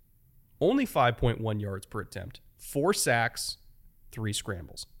 picks, only 5.1 yards per attempt, 4 sacks, 3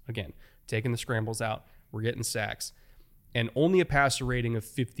 scrambles. Again, taking the scrambles out, we're getting sacks. And only a passer rating of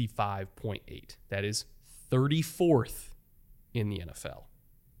 55.8. That is 34th in the NFL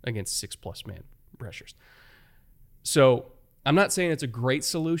against 6+ man rushers. So I'm not saying it's a great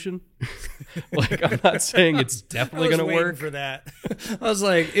solution. Like, I'm not saying it's definitely going to work. For that, I was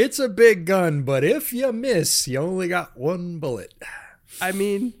like, it's a big gun, but if you miss, you only got 1 bullet. I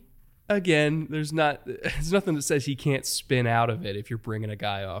mean, again, there's nothing that says he can't spin out of it if you're bringing a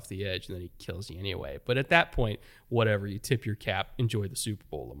guy off the edge and then he kills you anyway. But at that point, whatever, you tip your cap, enjoy the Super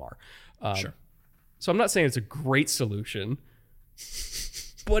Bowl, Lamar. Sure. So I'm not saying it's a great solution,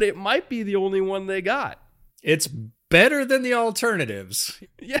 but it might be the only one they got. It's better than the alternatives.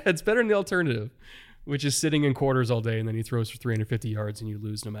 Yeah, it's better than the alternative, which is sitting in quarters all day and then he throws for 350 yards and you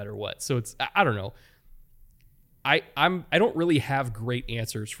lose no matter what. So it's, I don't know. I don't really have great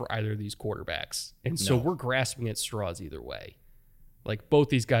answers for either of these quarterbacks. And so we're grasping at straws either way. Like, both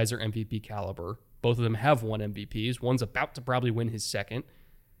these guys are MVP caliber. Both of them have won MVPs. One's about to probably win his second.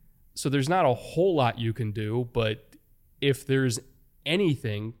 So there's not a whole lot you can do, but if there's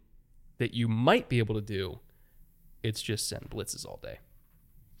anything that you might be able to do, it's just send blitzes all day.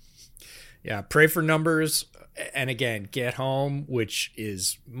 Yeah, pray for numbers, and again, get home, which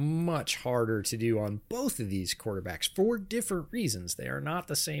is much harder to do on both of these quarterbacks for different reasons. They are not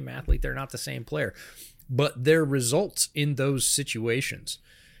the same athlete. They're not the same player. But their results in those situations,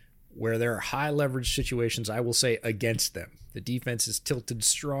 where there are high leverage situations, I will say, against them. The defense is tilted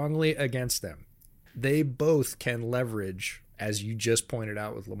strongly against them. They both can leverage, as you just pointed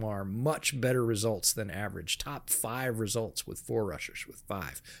out with Lamar, much better results than average. Top 5 results with 4 rushers, with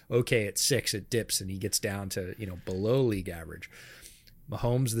 5. Okay, at 6, it dips and he gets down to, below league average.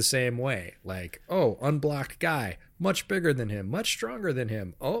 Mahomes the same way. Like, oh, unblocked guy, much bigger than him, much stronger than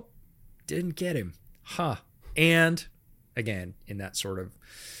him. Oh, didn't get him. Huh. And, again, in that sort of,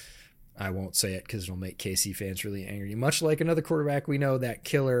 I won't say it because it'll make KC fans really angry. Much like another quarterback we know, that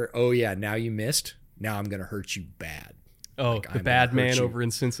killer, oh yeah, now you missed. Now I'm going to hurt you bad. Oh, like, the bad man over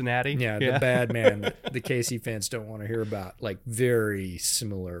in Cincinnati? Yeah, the bad man. The KC fans don't want to hear about, like, very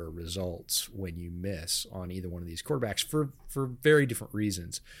similar results when you miss on either one of these quarterbacks for very different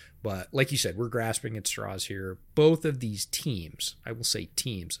reasons. But like you said, we're grasping at straws here. Both of these teams, I will say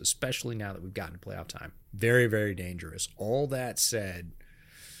teams, especially now that we've gotten to playoff time, very, very dangerous. All that said,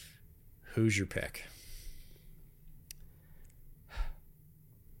 who's your pick?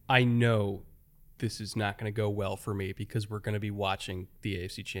 I know this is not going to go well for me because we're going to be watching the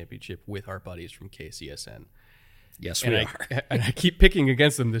AFC Championship with our buddies from KCSN. Yes, we are. And I keep picking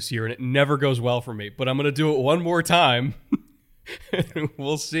against them this year, and it never goes well for me. But I'm going to do it one more time.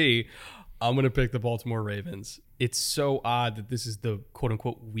 We'll see. I'm going to pick the Baltimore Ravens. It's so odd that this is the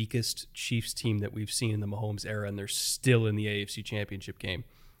quote-unquote weakest Chiefs team that we've seen in the Mahomes era, and they're still in the AFC Championship game.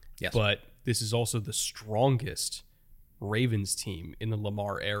 Yes. But this is also the strongest Ravens team in the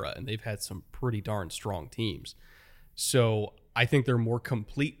Lamar era, and they've had some pretty darn strong teams. So I think they're more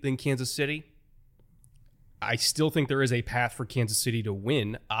complete than Kansas City. I still think there is a path for Kansas City to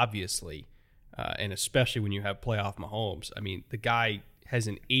win, obviously, and especially when you have playoff Mahomes. I mean, the guy has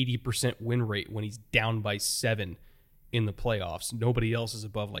an 80% win rate when he's down by 7 in the playoffs. Nobody else is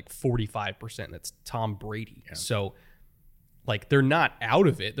above like 45%. That's Tom Brady. Yeah. So like they're not out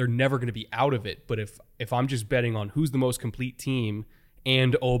of it. They're never going to be out of it. But if I'm just betting on who's the most complete team,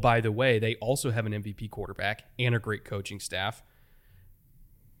 and oh, by the way, they also have an MVP quarterback and a great coaching staff,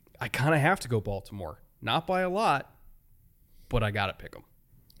 I kind of have to go Baltimore. Not by a lot, but I got to pick them.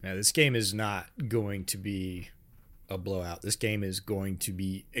 Now, this game is not going to be a blowout. This game is going to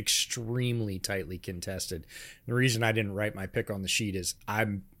be extremely tightly contested. The reason I didn't write my pick on the sheet is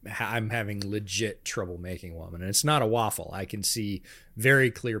I'm having legit trouble making one, and it's not a waffle. I can see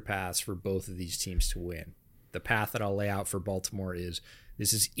very clear paths for both of these teams to win. The path that I'll lay out for Baltimore is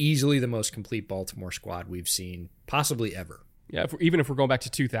this is easily the most complete Baltimore squad we've seen possibly ever. Yeah, even if we're going back to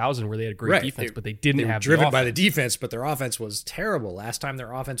 2000 where they had a great defense, but they didn't have driven by the defense, but their offense was terrible. Last time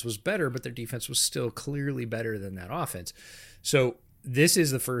their offense was better, but their defense was still clearly better than that offense. So this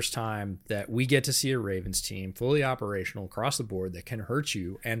is the first time that we get to see a Ravens team fully operational across the board that can hurt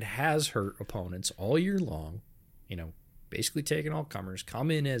you and has hurt opponents all year long, basically taking all comers, come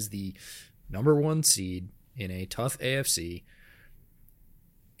in as the number 1 seed in a tough AFC.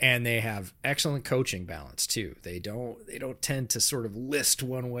 And they have excellent coaching balance too. They don't tend to sort of list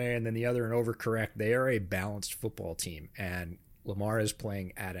one way and then the other and overcorrect. They are a balanced football team, and Lamar is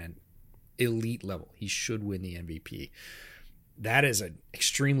playing at an elite level. He should win the MVP. That is an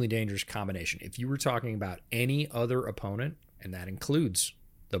extremely dangerous combination. If you were talking about any other opponent, and that includes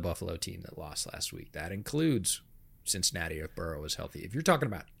the Buffalo team that lost last week, that includes Cincinnati if Burrow is healthy. If you're talking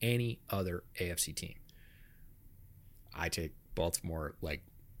about any other AFC team, I take Baltimore like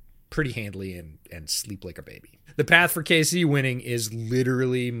pretty handily and sleep like a baby. The path for KC winning is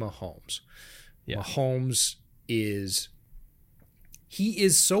literally Mahomes. Yeah. Mahomes is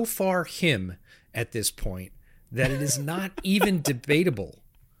so far him at this point that it is not even debatable,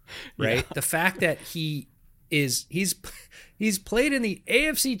 right? Yeah. The fact that he's played in the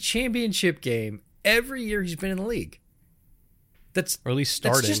AFC Championship game every year he's been in the league. Or at least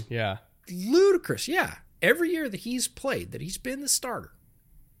starting, yeah. Ludicrous, yeah. Every year that he's played, that he's been the starter,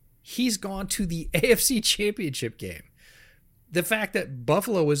 he's gone to the AFC Championship game. The fact that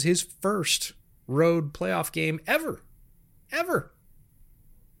Buffalo was his first road playoff game ever.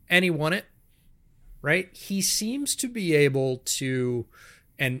 And he won it, right? He seems to be able to,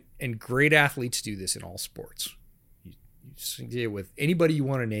 and great athletes do this in all sports. You with anybody you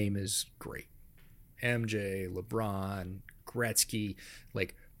want to name is great. MJ, LeBron, Gretzky,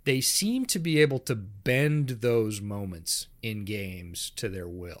 like, they seem to be able to bend those moments in games to their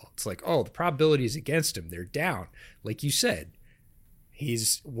will. It's like, oh, the probability is against him. They're down. Like you said,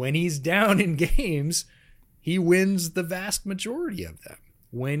 when he's down in games, he wins the vast majority of them.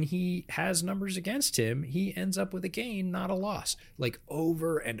 When he has numbers against him, he ends up with a gain, not a loss. Like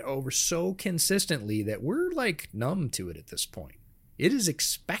over and over so consistently that we're like numb to it at this point. It is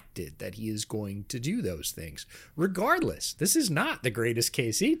expected that he is going to do those things. Regardless, this is not the greatest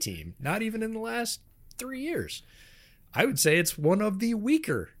KC team, not even in the last 3 years. I would say it's one of the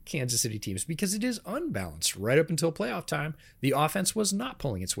weaker Kansas City teams because it is unbalanced. Right up until playoff time, the offense was not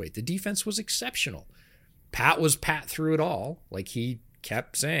pulling its weight. The defense was exceptional. Pat was Pat through it all. Like, he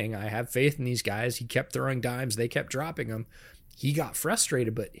kept saying, I have faith in these guys. He kept throwing dimes. They kept dropping them. He got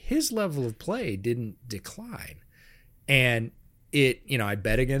frustrated, but his level of play didn't decline. And I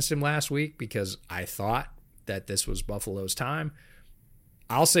bet against him last week because I thought that this was Buffalo's time.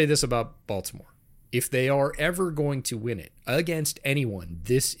 I'll say this about Baltimore. If they are ever going to win it against anyone,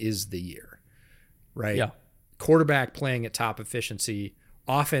 this is the year, right? Yeah. Quarterback playing at top efficiency,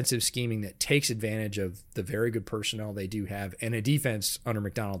 offensive scheming that takes advantage of the very good personnel they do have, and a defense under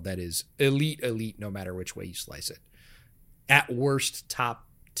McDonald that is elite no matter which way you slice it. At worst, top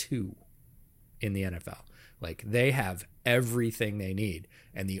 2 in the NFL. Like, they have everything they need.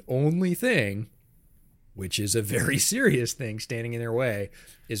 And the only thing, which is a very serious thing standing in their way,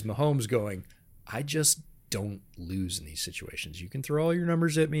 is Mahomes going, I just don't lose in these situations. You can throw all your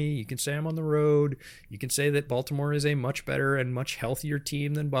numbers at me. You can say I'm on the road. You can say that Baltimore is a much better and much healthier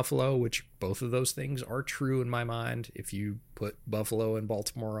team than Buffalo, which both of those things are true in my mind. If you put Buffalo and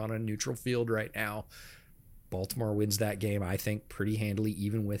Baltimore on a neutral field right now, Baltimore wins that game, I think, pretty handily,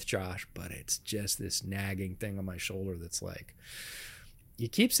 even with Josh. But it's just this nagging thing on my shoulder that's like, you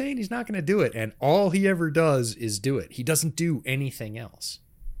keep saying he's not going to do it, and all he ever does is do it. He doesn't do anything else.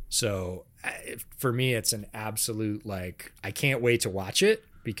 So for me, it's an absolute, like, I can't wait to watch it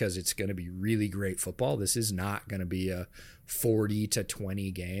because it's going to be really great football. This is not going to be a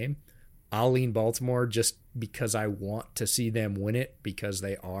 40-20 game. I'll lean Baltimore just because I want to see them win it because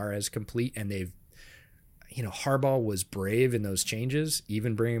they are as complete, and Harbaugh was brave in those changes,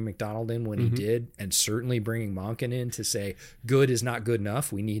 even bringing McDonald in when he did, and certainly bringing Monken in to say good is not good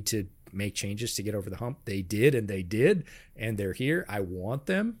enough. We need to make changes to get over the hump. They did, and they're here. I want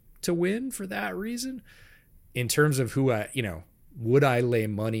them to win for that reason. In terms of who would I lay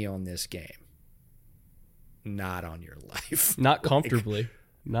money on this game? Not on your life. Not comfortably.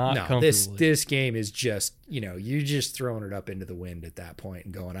 This game is just, you're just throwing it up into the wind at that point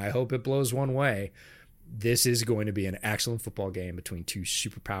and going, I hope it blows one way. This is going to be an excellent football game between two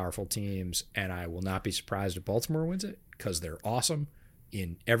super powerful teams, and I will not be surprised if Baltimore wins it because they're awesome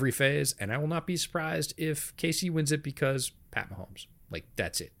in every phase, and I will not be surprised if KC wins it because Pat Mahomes.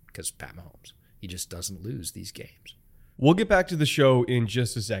 That's it, because Pat Mahomes. He just doesn't lose these games. We'll get back to the show in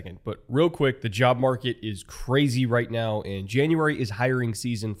just a second, but real quick, the job market is crazy right now, and January is hiring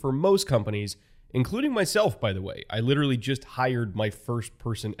season for most companies, including myself, by the way. I literally just hired my first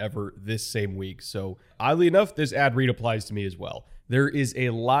person ever this same week, so oddly enough, this ad read applies to me as well. There is a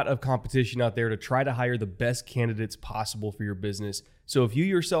lot of competition out there to try to hire the best candidates possible for your business. So if you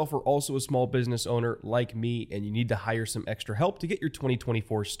yourself are also a small business owner like me and you need to hire some extra help to get your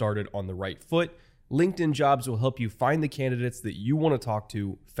 2024 started on the right foot, LinkedIn Jobs will help you find the candidates that you want to talk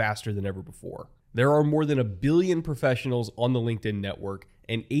to faster than ever before. There are more than 1 billion professionals on the LinkedIn network,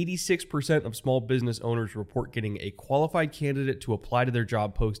 and 86% of small business owners report getting a qualified candidate to apply to their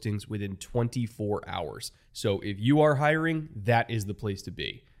job postings within 24 hours. So if you are hiring, that is the place to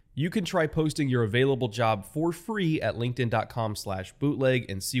be. You can try posting your available job for free at linkedin.com/bootleg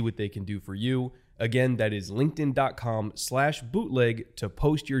and see what they can do for you. Again, that is linkedin.com/bootleg to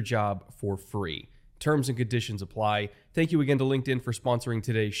post your job for free. Terms and conditions apply. Thank you again to LinkedIn for sponsoring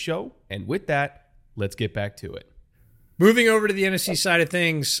today's show. And with that, let's get back to it. Moving over to the NFC side of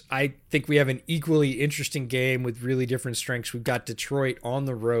things, I think we have an equally interesting game with really different strengths. We've got Detroit on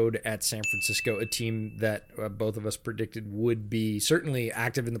the road at San Francisco, a team that both of us predicted would be certainly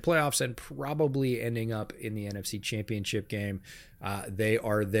active in the playoffs and probably ending up in the NFC Championship game. They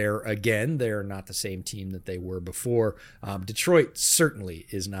are there again. They are not the same team that they were before. Detroit certainly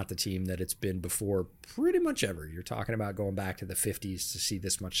is not the team that it's been before pretty much ever. You're talking about going back to the 50s to see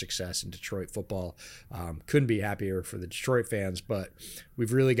this much success in Detroit football. Couldn't be happier for the Detroit fans, but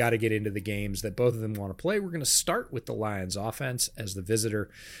we've really got to get into the games that both of them want to play. We're going to start with the Lions offense as the visitor.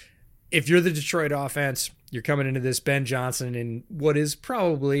 If you're the Detroit offense, you're coming into this Ben Johnson in what is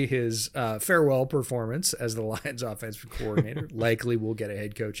probably his farewell performance as the Lions offensive coordinator. Likely will get a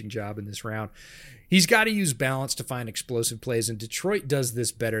head coaching job in this round. He's got to use balance to find explosive plays, and Detroit does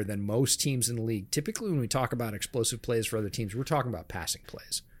this better than most teams in the league. Typically, when we talk about explosive plays for other teams, we're talking about passing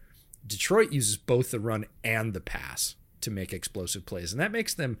plays. Detroit uses both the run and the pass to make explosive plays, and that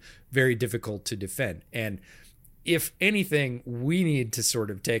makes them very difficult to defend. And if anything, we need to sort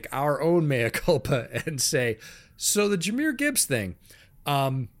of take our own mea culpa and say, so the Jahmyr Gibbs thing,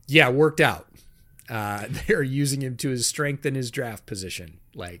 worked out. They're using him to his strength in his draft position.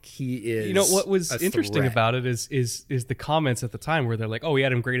 He is. What was interesting about it is the comments at the time where they're like, "Oh, we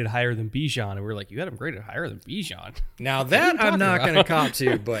had him graded higher than Bijan," and we're like, "You had him graded higher than Bijan." Now that I'm not going to cop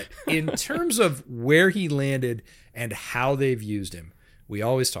to, but in terms of where he landed and how they've used him. We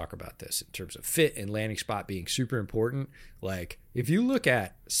always talk about this in terms of fit and landing spot being super important. If you look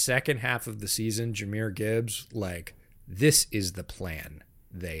at second half of the season, Jahmyr Gibbs, this is the plan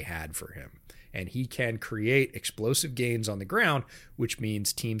they had for him. And he can create explosive gains on the ground, which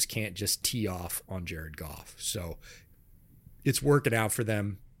means teams can't just tee off on Jared Goff. So it's working out for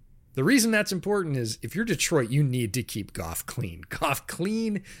them. The reason that's important is if you're Detroit, you need to keep Goff clean. Goff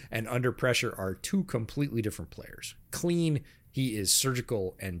clean and under pressure are two completely different players. Clean, he is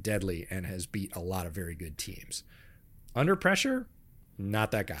surgical and deadly and has beat a lot of very good teams. Under pressure,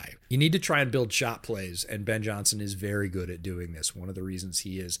 not that guy. You need to try and build shot plays, and Ben Johnson is very good at doing this. One of the reasons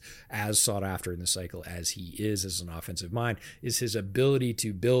he is as sought after in the cycle as he is as an offensive mind is his ability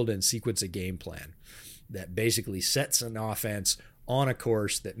to build and sequence a game plan that basically sets an offense on a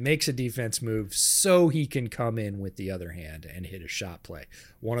course that makes a defense move so he can come in with the other hand and hit a shot play.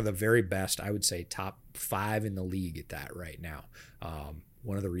 One of the very best, I would say top 5 in the league at that right now.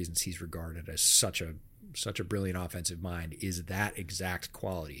 One of the reasons he's regarded as such a brilliant offensive mind is that exact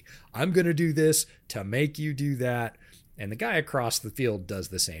quality. I'm going to do this to make you do that. And the guy across the field does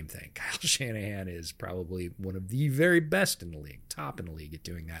the same thing. Kyle Shanahan is probably one of the very best in the league, top in the league at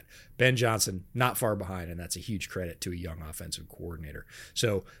doing that. Ben Johnson, not far behind, and that's a huge credit to a young offensive coordinator.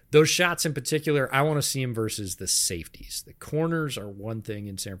 So those shots in particular, I want to see him versus the safeties. The corners are one thing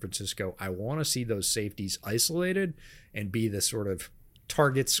in San Francisco. I want to see those safeties isolated and be the sort of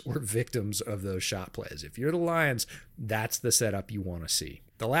targets or victims of those shot plays. If you're the Lions, that's the setup you want to see.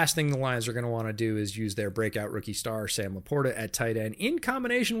 The last thing the Lions are going to want to do is use their breakout rookie star, Sam Laporta, at tight end in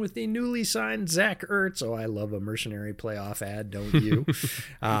combination with the newly signed Zach Ertz. Oh, I love a mercenary playoff ad, don't you?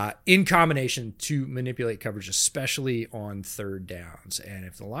 In combination to manipulate coverage, especially on third downs. And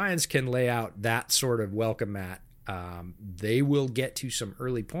if the Lions can lay out that sort of welcome mat, they will get to some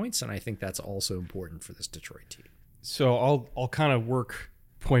early points, and I think that's also important for this Detroit team. So I'll kind of work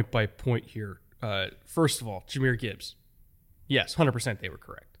point by point here. First of all, Jahmyr Gibbs. Yes, 100% they were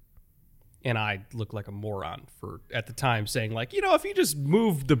correct. And I looked like a moron for, at the time, saying like, if you just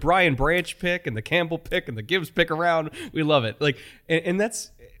move the Brian Branch pick and the Campbell pick and the Gibbs pick around, we love it. Like, and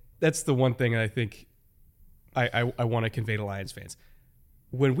that's the one thing I think I want to convey to Lions fans.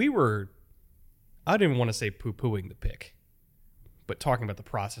 When we were, I didn't even want to say poo-pooing the pick, but talking about the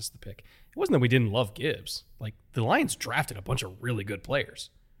process of the pick, it wasn't that we didn't love Gibbs. Like, the Lions drafted a bunch of really good players.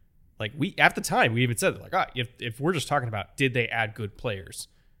 Like, we, at the time, we even said, like, if we're just talking about did they add good players,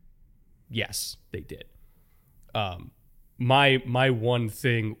 yes, they did. My one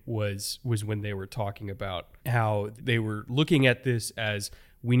thing was when they were talking about how they were looking at this as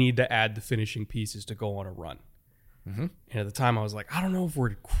we need to add the finishing pieces to go on a run. Mm-hmm. And at the time, I was like, I don't know if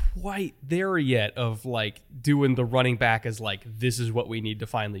we're quite there yet of like doing the running back as like this is what we need to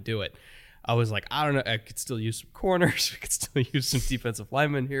finally do it. I was like, I don't know. I could still use some corners. I could still use some defensive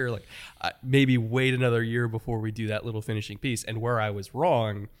linemen here. Like, maybe wait another year before we do that little finishing piece. And where I was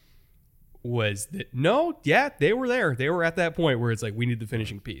wrong was that, no, yeah, they were there. They were at that point where it's like, we need the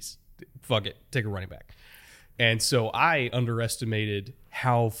finishing piece. Fuck it. Take a running back. And so I underestimated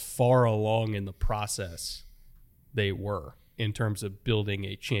how far along in the process they were in terms of building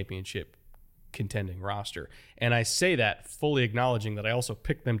a championship contending roster. And I say that fully acknowledging that I also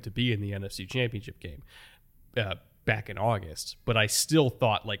picked them to be in the NFC Championship game back in August. But I still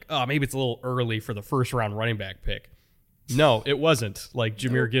thought like, oh, maybe it's a little early for the first round running back pick. No, it wasn't. Like,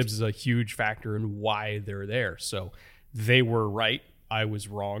 Jahmyr Gibbs is a huge factor in why they're there. So they were right. I was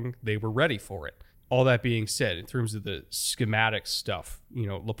wrong. They were ready for it. All that being said, in terms of the schematic stuff,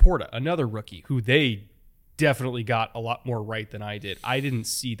 Laporta, another rookie who they definitely got a lot more right than I did. I didn't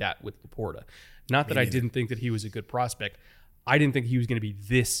see that with Laporta. Not that I didn't think that he was a good prospect. I didn't think he was going to be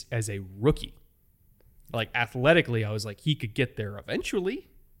this as a rookie. Like, athletically, I was like, he could get there eventually.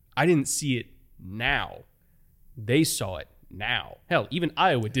 I didn't see it now. They saw it now. Hell, even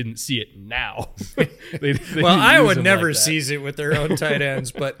Iowa didn't see it now. they well, Iowa never like sees it with their own tight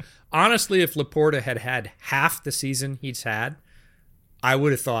ends. But honestly, if Laporta had half the season he's had, I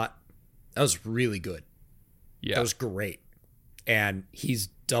would have thought that was really good. Yeah. That was great. And he's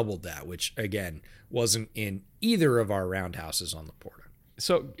doubled that, which, again, wasn't in either of our roundhouses on Laporta.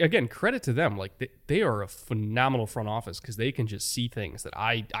 So, again, credit to them. Like, they are a phenomenal front office because they can just see things that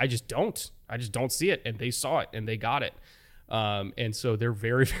I just don't. I just don't see it. And they saw it, and they got it. And so they're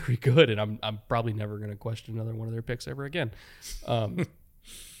very, very good. And I'm probably never going to question another one of their picks ever again.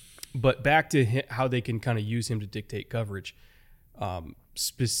 But back to how they can kind of use him to dictate coverage.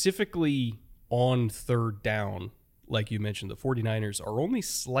 Specifically on third down, like you mentioned, the 49ers are only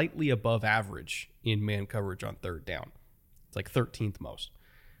slightly above average in man coverage on third down. It's like 13th most.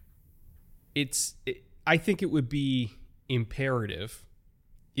 I think it would be imperative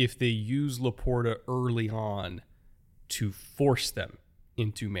if they use Laporta early on to force them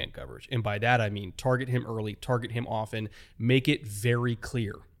into man coverage. And by that, I mean target him early, target him often, make it very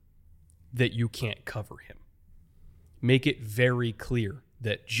clear that you can't cover him. Make it very clear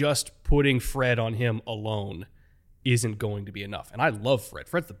that just putting Fred on him alone isn't going to be enough. And I love Fred.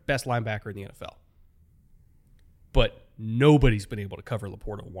 Fred's the best linebacker in the NFL. But nobody's been able to cover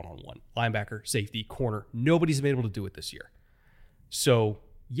Laporta one-on-one. Linebacker, safety, corner. Nobody's been able to do it this year. So,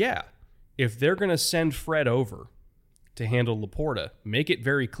 yeah, if they're going to send Fred over to handle Laporta, make it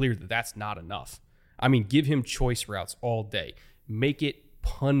very clear that that's not enough. I mean, give him choice routes all day. Make it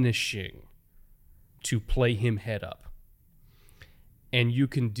punishing to play him head up. And you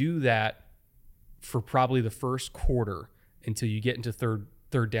can do that for probably the first quarter until you get into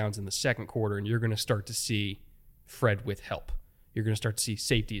third downs in the second quarter, and you're going to start to see Fred with help. You're going to start to see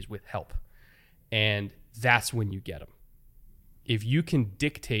safeties with help. And that's when you get them. If you can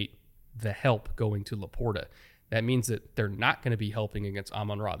dictate the help going to Laporta, that means that they're not going to be helping against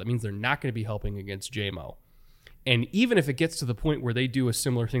Amon-Ra. That means they're not going to be helping against J-Mo. And even if it gets to the point where they do a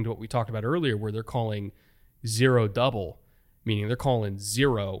similar thing to what we talked about earlier, where they're calling zero double, meaning they're calling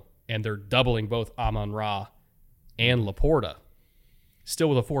zero and they're doubling both Amon-Ra and Laporta, still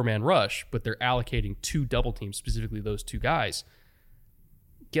with a four-man rush, but they're allocating two double teams, specifically those two guys.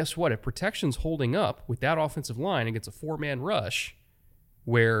 Guess what? If protection's holding up with that offensive line against a four-man rush,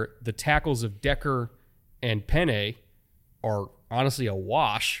 where the tackles of Decker and Penne are honestly a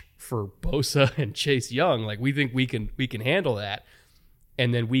wash for Bosa and Chase Young. Like, we think we can handle that.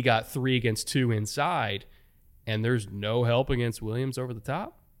 And then we got 3 against 2 inside, and there's no help against Williams over the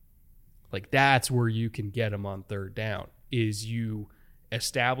top. Like, that's where you can get them on third down, is you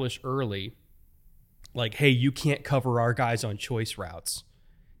establish early, like, hey, you can't cover our guys on choice routes.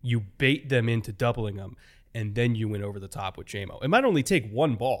 You bait them into doubling them, and then you win over the top with JMO. It might only take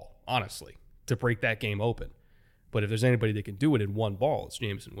one ball, honestly, to break that game open. But if there's anybody that can do it in one ball, it's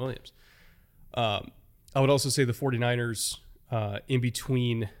Jameson Williams. I would also say the 49ers, in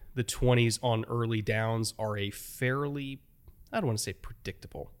between the 20s on early downs, are a fairly, I don't want to say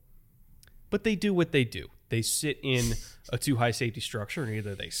predictable, but they do what they do. They sit in a too high safety structure, and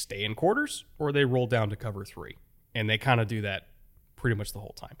either they stay in quarters or they roll down to cover 3. And they kind of do that pretty much the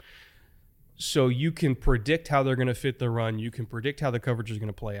whole time. So you can predict how they're going to fit the run. You can predict how the coverage is going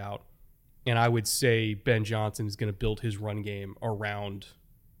to play out. And I would say Ben Johnson is going to build his run game around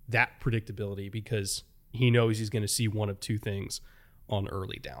that predictability, because he knows he's going to see one of 2 things on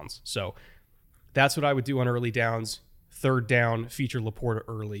early downs. So that's what I would do on early downs. Third down, feature Laporta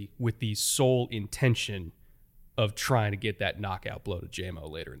early with the sole intention of trying to get that knockout blow to JMO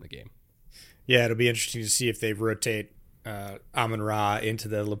later in the game. Yeah, it'll be interesting to see if they rotate Amon-Ra into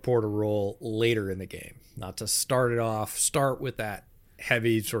the Laporta role later in the game. Not to start it off, start with that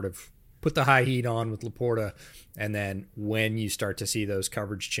heavy sort of put the high heat on with Laporta, and then when you start to see those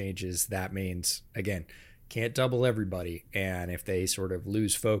coverage changes, that means, again, can't double everybody. And if they sort of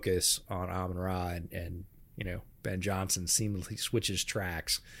lose focus on Amon-Ra and Ben Johnson seemingly switches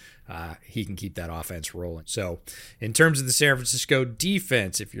tracks, he can keep that offense rolling. So in terms of the San Francisco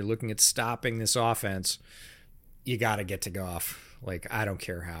defense, if you're looking at stopping this offense, you got to get to Goff. Like, I don't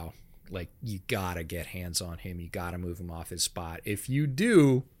care how. Like, you got to get hands on him. You got to move him off his spot. If you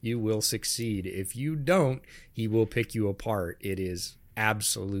do, you will succeed. If you don't, he will pick you apart. It is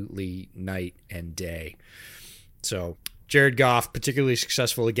absolutely night and day. So Jared Goff, particularly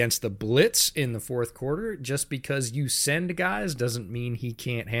successful against the blitz in the fourth quarter. Just because you send guys doesn't mean he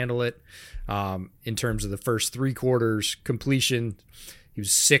can't handle it. In terms of the first 3 quarters, completion, he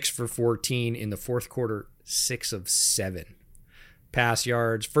was 6 for 14. In the fourth quarter, 6 of 7. Pass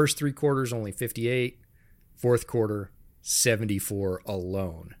yards, first 3 quarters, only 58. Fourth quarter, 74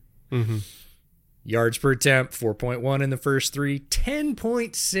 alone. Mm-hmm. Yards per attempt, 4.1 in the first 3,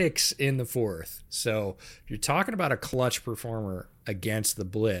 10.6 in the fourth. So if you're talking about a clutch performer against the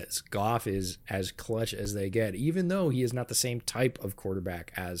blitz, Goff is as clutch as they get, even though he is not the same type of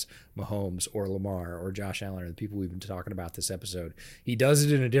quarterback as Mahomes or Lamar or Josh Allen or the people we've been talking about this episode. He does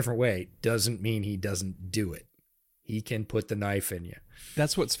it in a different way. Doesn't mean he doesn't do it. He can put the knife in you.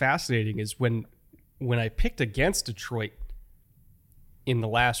 That's what's fascinating is when I picked against Detroit in the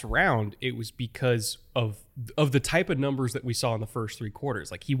last round, it was because of the type of numbers that we saw in the first 3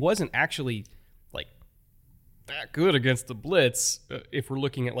 quarters. Like, he wasn't actually like that good against the blitz. If we're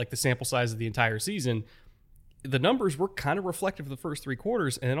looking at like the sample size of the entire season, the numbers were kind of reflective of the first 3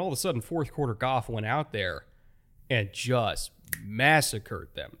 quarters. And then all of a sudden, fourth quarter, Goff went out there and just massacred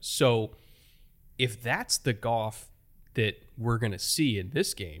them. So if that's the Goff that we're going to see in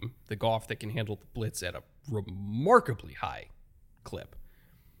this game, the Goff that can handle the blitz at a remarkably high clip,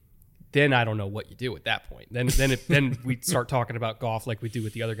 then I don't know what you do at that point. Then we start talking about Goff like we do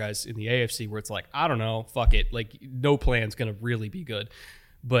with the other guys in the AFC, where it's like, I don't know, fuck it. Like, no plan's going to really be good.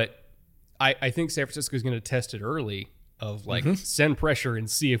 But I think San Francisco is going to test it early of like, send pressure and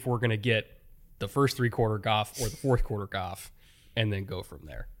see if we're going to get the first 3 quarter Goff or the fourth quarter Goff, and then go from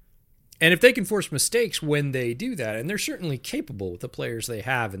there. And if they can force mistakes when they do that, and they're certainly capable with the players they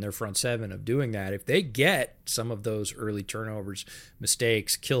have in their front 7 of doing that, if they get some of those early turnovers,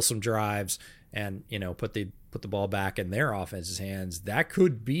 mistakes, kill some drives, and put the ball back in their offense's hands, that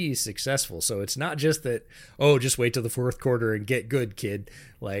could be successful. So it's not just that, just wait till the fourth quarter and get good, kid.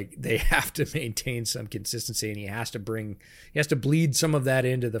 Like, they have to maintain some consistency, and he has to bleed some of that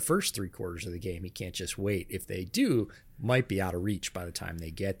into the first 3 quarters of the game. He can't just wait. If they do, might be out of reach by the time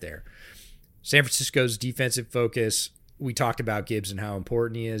they get there. San Francisco's defensive focus, we talked about Gibbs and how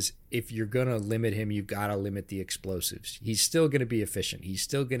important he is. If you're going to limit him, you've got to limit the explosives. He's still going to be efficient. He's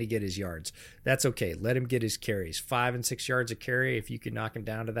still going to get his yards. That's okay. Let him get his carries. 5 and 6 yards a carry, if you can knock him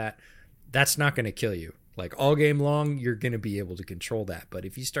down to that, that's not going to kill you. Like, all game long, you're going to be able to control that. But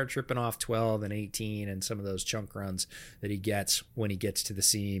if you start tripping off 12 and 18 and some of those chunk runs that he gets when he gets to the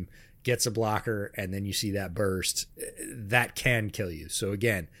seam, gets a blocker, and then you see that burst, that can kill you. So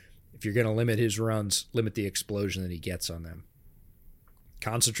again, if you're going to limit his runs, limit the explosion that he gets on them.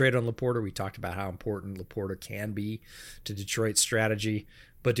 concentrate on Laporta. We talked about how important Laporta can be to Detroit's strategy,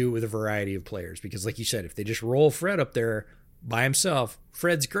 but do it with a variety of players. Because like you said, if they just roll Fred up there by himself,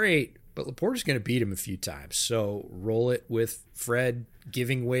 Fred's great, but Laporta's going to beat him a few times. So roll it with Fred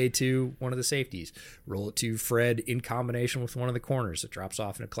giving way to one of the safeties. Roll it to Fred in combination with one of the corners that drops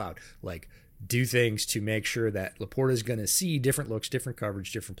off in a cloud. Like, do things to make sure that Laporta is going to see different looks, different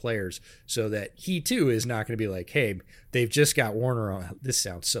coverage, different players, so that he too is not going to be like, hey, they've just got Warner on. This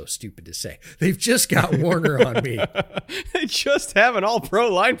sounds so stupid to say. They've just got Warner on me. They just have an all-pro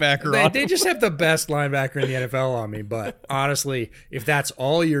linebacker on. They just have the best linebacker in the NFL on me. But honestly, if that's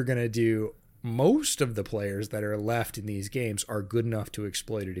all you're going to do, most of the players that are left in these games are good enough to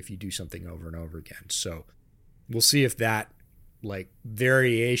exploit it if you do something over and over again. So we'll see if that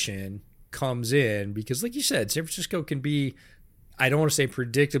variation comes in, because like you said, San Francisco can be, I don't want to say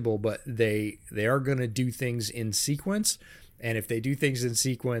predictable, but they are going to do things in sequence. And if they do things in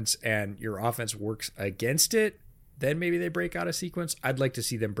sequence and your offense works against it, then maybe they break out of sequence. I'd like to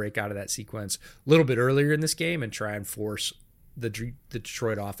see them break out of that sequence a little bit earlier in this game and try and force the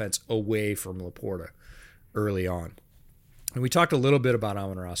Detroit offense away from Laporta early on. And we talked a little bit about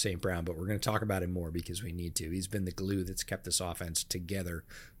Amon-Ra St. Brown, but we're going to talk about him more because we need to. He's been the glue that's kept this offense together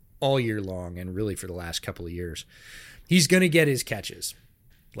all year long, and really for the last couple of years. He's going to get his catches.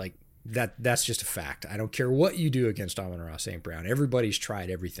 Like, that's just a fact. I don't care what you do against Amon-Ra St. Brown. Everybody's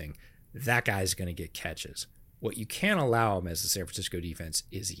tried everything. That guy's going to get catches. What you can't allow him as the San Francisco defense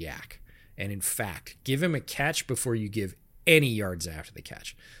is yak. And in fact, give him a catch before you give any yards after the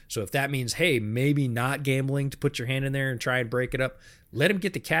catch. So if that means, hey, maybe not gambling to put your hand in there and try and break it up, let him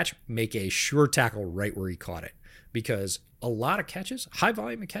get the catch, make a sure tackle right where he caught it. Because a lot of catches, high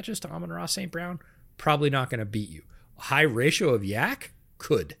volume of catches to Amon-Ra St. Brown, probably not going to beat you. A high ratio of yak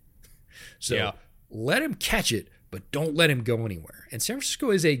could. So let him catch it, but don't let him go anywhere. And San Francisco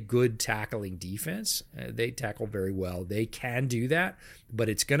is a good tackling defense. They tackle very well. They can do that, but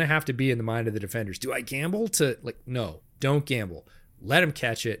it's going to have to be in the mind of the defenders. Do I gamble to, no, don't gamble. Let him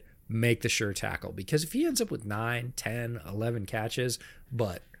catch it, make the sure tackle. Because if he ends up with 9, 10, 11 catches,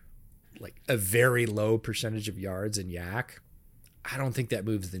 but a very low percentage of yards and yak, I don't think that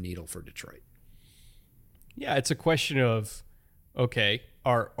moves the needle for Detroit. Yeah, it's a question of, okay,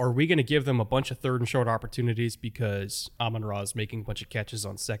 are we going to give them a bunch of third and short opportunities because Amon-Ra is making a bunch of catches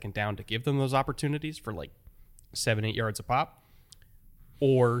on second down to give them those opportunities for 7-8 yards a pop?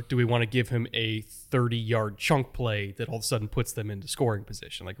 Or do we want to give him a 30-yard chunk play that all of a sudden puts them into scoring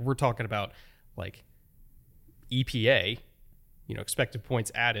position? If we're talking about EPA, expected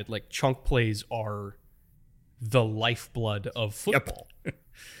points added, chunk plays are the lifeblood of football.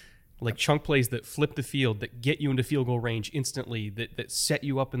 Yep. Chunk plays that flip the field, that get you into field goal range instantly, that set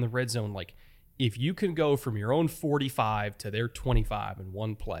you up in the red zone. If you can go from your own 45 to their 25 in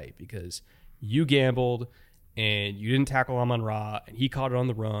one play because you gambled and you didn't tackle Amon-Ra and he caught it on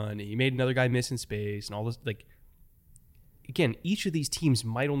the run and he made another guy miss in space and all this, again, each of these teams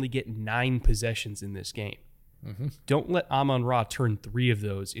might only get 9 possessions in this game. Mm-hmm. Don't let Amon-Ra turn 3 of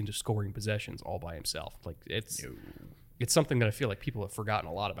those into scoring possessions all by himself. It's something that I feel like people have forgotten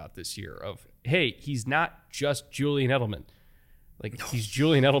a lot about this year of, hey, he's not just Julian Edelman. He's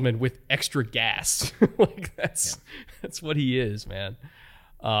Julian Edelman with extra gas. That's what he is, man.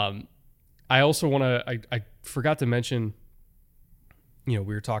 I also want to, I forgot to mention, we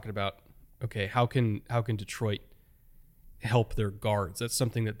were talking about, okay, how can Detroit help their guards? That's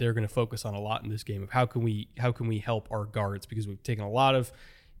something that they're going to focus on a lot in this game of how can we help our guards, because we've taken a lot of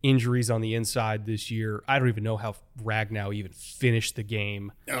injuries on the inside this year. I don't even know how Ragnow even finished the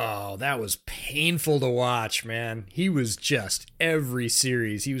game. Oh, that was painful to watch, man. He was just every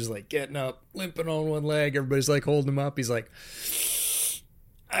series. He was getting up, limping on one leg. Everybody's holding him up. He's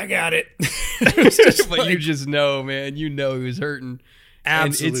I got it. But you just know, man. You know he was hurting.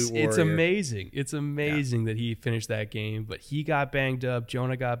 Absolute It's amazing. It's amazing that he finished that game, but he got banged up.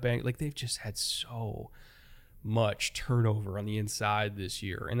 Jonah got banged. They've just had so much turnover on the inside this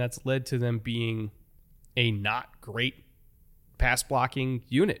year, and that's led to them being a not great pass blocking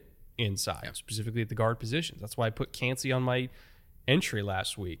unit inside, specifically at the guard positions. That's why I put Cansey on my entry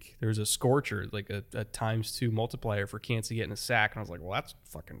last week. There was a scorcher, a ×2 multiplier for Cansey getting a sack, and I was like, well, that's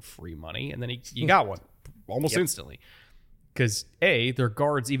fucking free money. And then he got one almost instantly. Because, their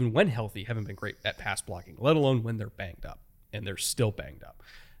guards, even when healthy, haven't been great at pass blocking, let alone when they're banged up. And they're still banged up.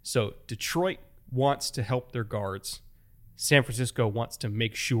 So Detroit wants to help their guards. San Francisco wants to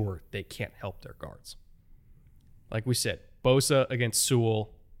make sure they can't help their guards. Like we said, Bosa against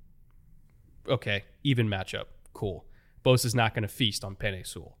Sewell. Okay, even matchup. Cool. Bosa's not going to feast on Penei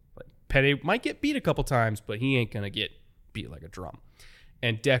Sewell. Penei might get beat a couple times, but he ain't going to get beat like a drum.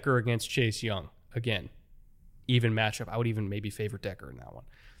 and Decker against Chase Young. Again, even matchup. I would even maybe favor Decker in that one.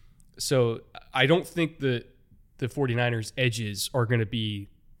 So I don't think the 49ers edges are going to be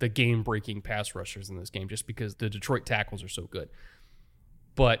the game-breaking pass rushers in this game just because the Detroit tackles are so good.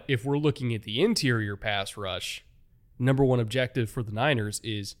 But if we're looking at the interior pass rush, number one objective for the Niners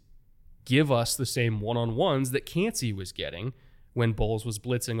is give us the same one-on-ones that Kancey was getting when Bowles was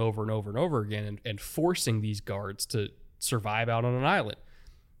blitzing over and over and over again and forcing these guards to survive out on an island.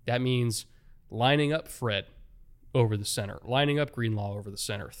 That means lining up Fred over the center, lining up Greenlaw over the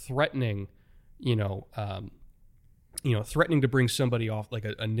center, threatening threatening to bring somebody off, like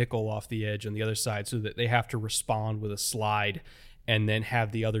a nickel off the edge on the other side so that they have to respond with a slide and then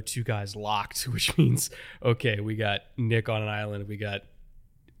have the other two guys locked, which means, okay, we got Nick on an island, we got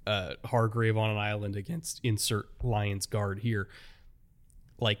Hargrave on an island against insert Lions guard here.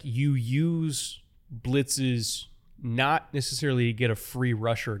 Like, you use blitzes not necessarily to get a free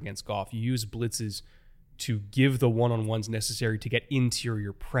rusher against Goff. You use blitzes to give the one-on-ones necessary to get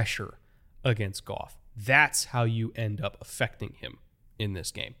interior pressure against Goff. That's how you end up affecting him in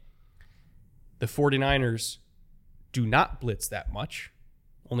this game. The 49ers do not blitz that much,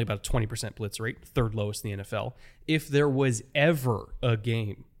 only about a 20% blitz rate, third lowest in the NFL. If there was ever a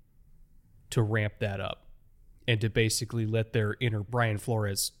game to ramp that up and to basically let their inner Brian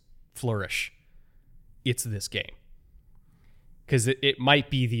Flores flourish, it's this game. Because it might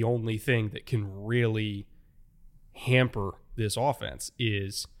be the only thing that can really hamper this offense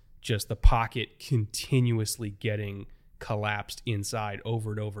is just the pocket continuously getting collapsed inside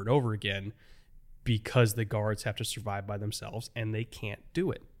over and over and over again because the guards have to survive by themselves and they can't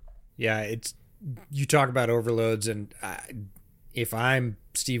do it. Yeah, you talk about overloads, and if I'm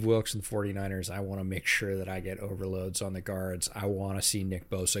Steve Wilkes and the 49ers, I want to make sure that I get overloads on the guards. I want to see Nick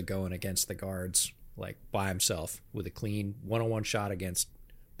Bosa going against the guards like by himself with a clean one-on-one shot against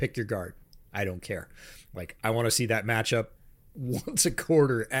pick your guard. I don't care. Like, I want to see that matchup once a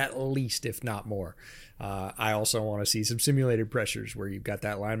quarter at least, if not more. I also want to see some simulated pressures where you've got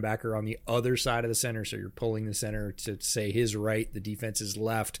that linebacker on the other side of the center, so you're pulling the center to say his right, the defense is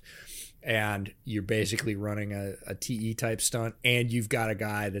left, and you're basically running a TE type stunt, and you've got a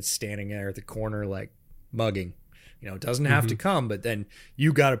guy that's standing there at the corner like mugging. You know, it doesn't have to come, but then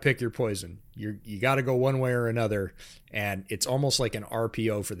you got to pick your poison. You got to go one way or another, and it's almost like an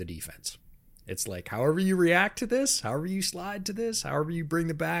RPO for the defense. It's like, however you react to this, however you slide to this, however you bring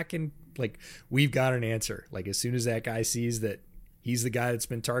the back, and like, we've got an answer. Like, as soon as that guy sees that he's the guy that's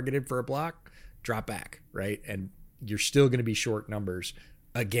been targeted for a block, drop back, right? And you're still going to be short numbers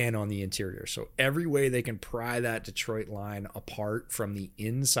again on the interior. So every way they can pry that Detroit line apart from the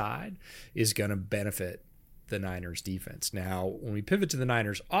inside is going to benefit the Niners defense. Now, when we pivot to the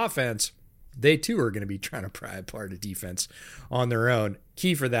Niners offense, they too are going to be trying to pry apart a defense on their own.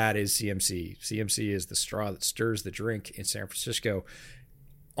 Key for that is CMC. CMC is the straw that stirs the drink in San Francisco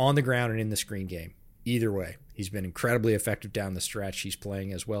on the ground and in the screen game. Either way, he's been incredibly effective down the stretch. He's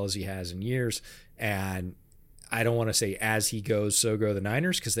playing as well as he has in years. And I don't want to say as he goes, so go the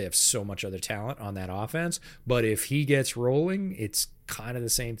Niners, because they have so much other talent on that offense. But if he gets rolling, it's kind of the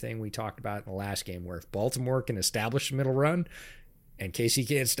same thing we talked about in the last game, where if Baltimore can establish a middle run and KC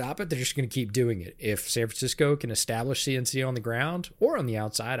can't stop it, they're just going to keep doing it. If San Francisco can establish CNC on the ground or on the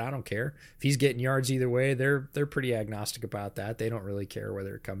outside, I don't care. If he's getting yards either way, they're pretty agnostic about that. They don't really care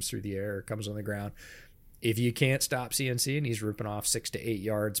whether it comes through the air or comes on the ground. If you can't stop CNC and he's ripping off 6 to 8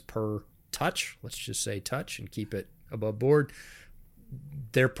 yards per touch, let's just say touch and keep it above board,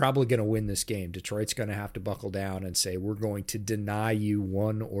 they're probably going to win this game. Detroit's going to have to buckle down and say, we're going to deny you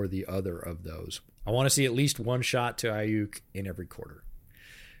one or the other of those. I want to see at least one shot to Ayuk in every quarter.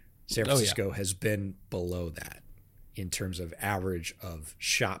 San Francisco has been below that in terms of average of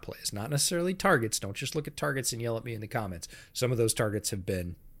shot plays, not necessarily targets. Don't just look at targets and yell at me in the comments. Some of those targets have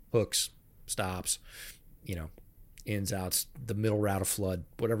been hooks, stops, ins, outs, the middle route of flood,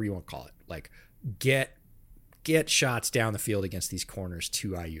 whatever you want to call it. Like, get shots down the field against these corners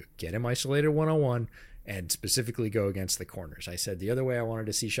to Ayuk. Get him isolated one-on-one and specifically go against the corners. I said the other way I wanted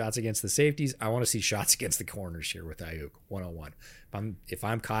to see shots against the safeties. I want to see shots against the corners here with Ayuk one-on-one. If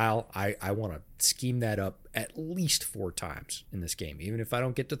I'm Kyle, I want to scheme that up at least 4 times in this game. Even if I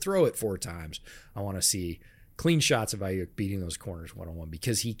don't get to throw it 4 times, I want to see clean shots of Ayuk beating those corners one-on-one,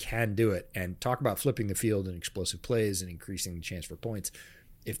 because he can do it. And talk about flipping the field and explosive plays and increasing the chance for points.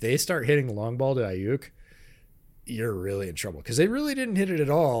 If they start hitting the long ball to Ayuk, you're really in trouble, because they really didn't hit it at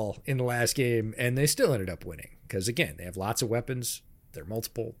all in the last game, and they still ended up winning because, again, they have lots of weapons. They're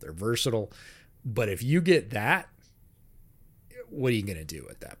multiple. They're versatile. But if you get that, what are you going to do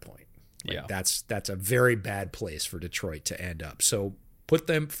at that point? Like, that's a very bad place for Detroit to end up. So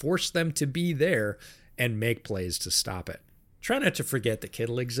force them to be there and make plays to stop it. Try not to forget that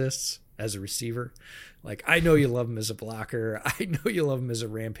Kittle exists as a receiver. Like, I know you love him as a blocker. I know you love him as a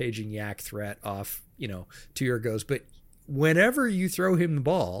rampaging yak threat off, 2 year goes. But whenever you throw him the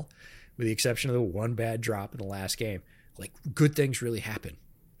ball, with the exception of the one bad drop in the last game, like, good things really happen.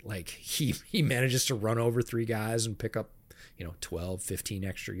 Like, he manages to run over 3 guys and pick up 12, 15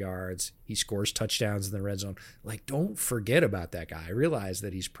 extra yards. He scores touchdowns in the red zone. Like, don't forget about that guy. I realize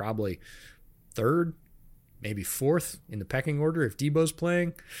that he's probably 3rd, maybe 4th in the pecking order if Debo's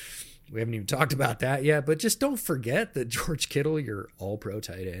playing. We haven't even talked about that yet, but just don't forget that George Kittle, your all-pro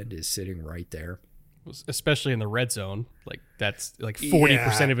tight end, is sitting right there. Especially in the red zone. Like, that's like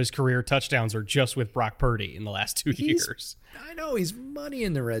 40% of his career touchdowns are just with Brock Purdy in the last 2 years. I know, he's money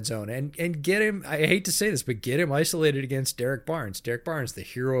in the red zone. And get him, I hate to say this, but get him isolated against Derek Barnes. Derek Barnes, the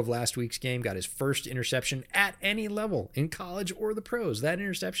hero of last week's game, got his first interception at any level in college or the pros. That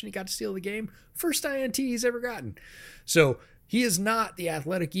interception, he got to steal the game. First INT he's ever gotten. So he is not the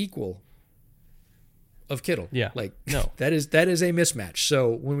athletic equal of Kittle. Yeah. Like, no. that is a mismatch. So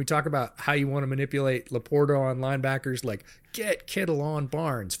when we talk about how you want to manipulate Laporta on linebackers, like, get Kittle on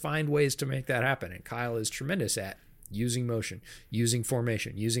Barnes, find ways to make that happen. And Kyle is tremendous at using motion, using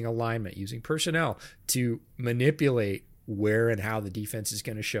formation, using alignment, using personnel to manipulate where and how the defense is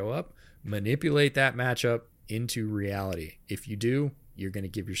going to show up, manipulate that matchup into reality. If you do, you're going to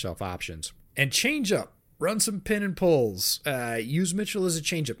give yourself options. And change up. Run some pin and pulls. Use Mitchell as a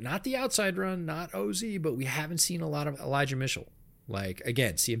changeup. Not the outside run, not OZ, but we haven't seen a lot of Elijah Mitchell. Like,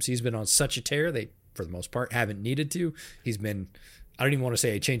 again, CMC's been on such a tear. They, for the most part, haven't needed to. He's been, I don't even want to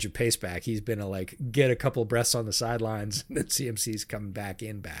say a change of pace back. He's been get a couple breaths on the sidelines, and then CMC's coming back.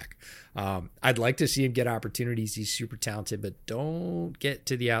 I'd like to see him get opportunities. He's super talented, but don't get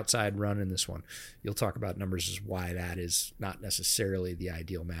to the outside run in this one. You'll talk about numbers as why that is not necessarily the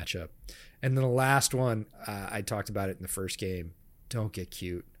ideal matchup. And then the last one, I talked about it in the first game. Don't get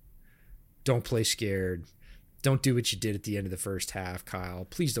cute. Don't play scared. Don't do what you did at the end of the first half, Kyle.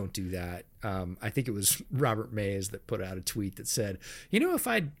 Please don't do that. I think it was Robert Mays that put out a tweet that said, if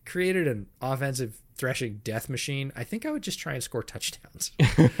I'd created an offensive threshing death machine, I think I would just try and score touchdowns.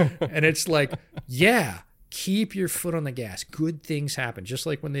 And it's like, yeah, keep your foot on the gas. Good things happen. Just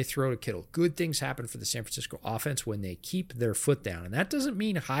like when they throw to Kittle. Good things happen for the San Francisco offense when they keep their foot down. And that doesn't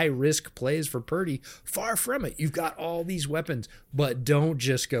mean high-risk plays for Purdy. Far from it. You've got all these weapons, but don't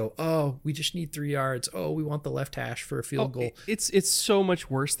just go, oh, we just need 3 yards. Oh, we want the left hash for a field goal. It's so much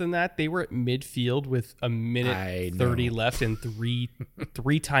worse than that. They were at midfield with a minute 30 left and three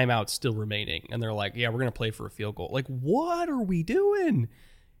timeouts still remaining. And they're like, yeah, we're going to play for a field goal. Like, what are we doing?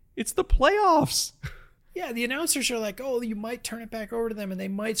 It's the playoffs. Yeah, the announcers are like, oh, you might turn it back over to them and they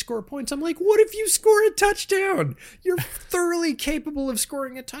might score points. I'm like, what if you score a touchdown? You're thoroughly capable of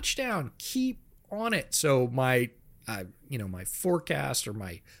scoring a touchdown. Keep on it. So my forecast or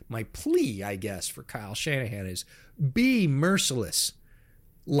my plea, I guess, for Kyle Shanahan is be merciless.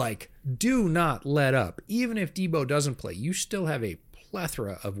 Like, do not let up. Even if Debo doesn't play, you still have a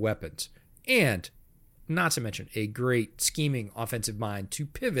plethora of weapons. And not to mention a great scheming offensive mind to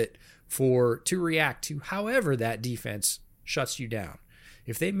pivot to react to however that defense shuts you down.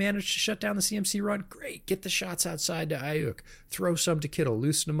 If they manage to shut down the CMC run, great. Get the shots outside to Ayuk. Throw some to Kittle.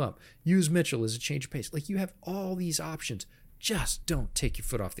 Loosen him up. Use Mitchell as a change of pace. Like, you have all these options. Just don't take your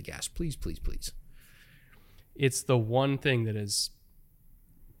foot off the gas. Please, please, please. It's the one thing that has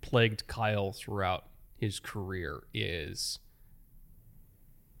plagued Kyle throughout his career is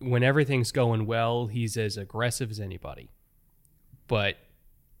when everything's going well, he's as aggressive as anybody. But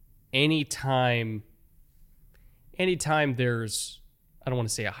anytime there's, I don't want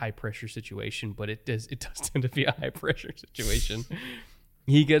to say a high pressure situation, but it does tend to be a high pressure situation,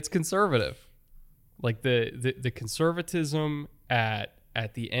 he gets conservative. Like the conservatism at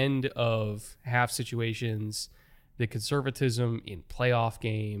the end of half situations, the conservatism in playoff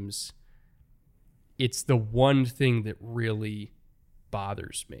games, it's the one thing that really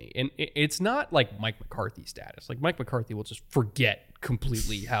bothers me. And it's not like Mike McCarthy status. Like, Mike McCarthy will just forget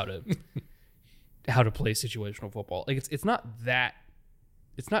completely how to play situational football. Like, it's not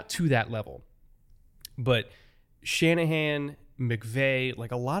to that level. But Shanahan, McVay,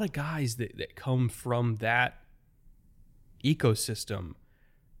 like a lot of guys that come from that ecosystem,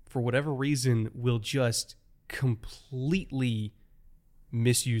 for whatever reason, will just completely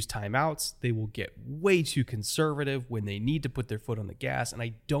misuse timeouts. They will get way too conservative when they need to put their foot on the gas, and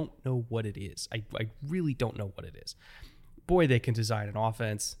I don't know what it is. I really don't know what it is. Boy, they can design an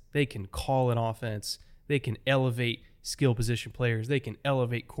offense. They can call an offense. They can elevate skill position players. They can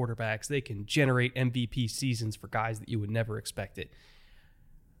elevate quarterbacks. They can generate MVP seasons for guys that you would never expect it.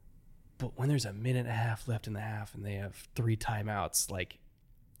 But when there's a minute and a half left in the half and they have 3 timeouts, like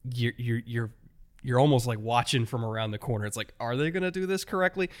you're almost like watching from around the corner. It's like, are they going to do this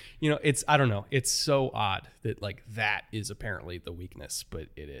correctly? I don't know. It's so odd that like that is apparently the weakness, but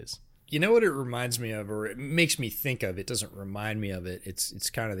it is. You know what it reminds me of, or it makes me think of? It doesn't remind me of it. It's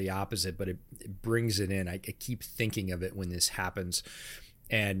kind of the opposite, but it brings it in. I keep thinking of it when this happens,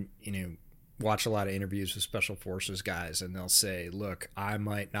 and watch a lot of interviews with special forces guys, and they'll say, look, I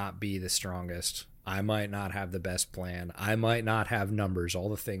might not be the strongest. I might not have the best plan. I might not have numbers, all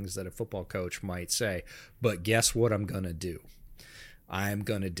the things that a football coach might say. But guess what I'm going to do? I'm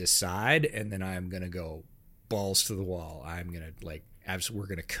going to decide, and then I'm going to go balls to the wall. I'm going to we're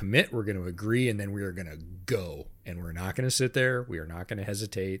going to commit, we're going to agree, and then we are going to go. And we're not going to sit there. We are not going to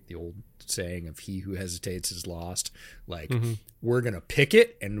hesitate. The old saying of he who hesitates is lost. We're going to pick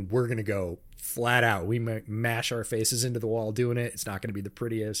it, and we're going to go flat out. We might mash our faces into the wall doing it. It's not going to be the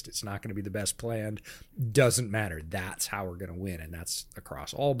prettiest. It's not going to be the best planned. Doesn't matter. That's how we're going to win. And that's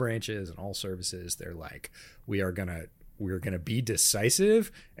across all branches and all services. They're like, we're going to be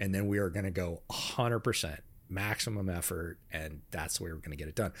decisive, and then we are going to go 100%. Maximum effort, and that's the way we're going to get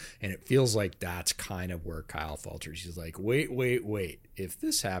it done. And it feels like that's kind of where Kyle falters. He's like, wait. If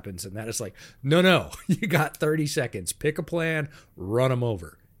this happens, and that is like, no, you got 30 seconds. Pick a plan, run him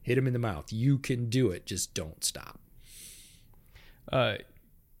over, hit him in the mouth. You can do it. Just don't stop.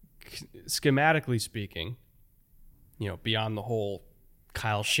 Schematically speaking, beyond the whole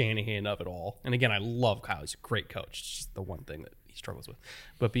Kyle Shanahan of it all, and again, I love Kyle. He's a great coach. It's just the one thing that he struggles with.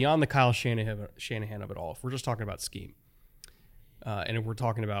 But beyond the Kyle Shanahan of it all, if we're just talking about scheme, and if we're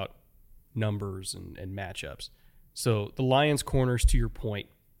talking about numbers and matchups, so the Lions corners, to your point,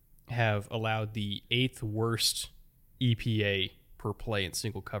 have allowed the 8th worst EPA per play in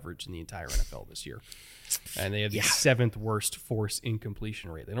single coverage in the entire NFL this year. And they have the 7th worst forced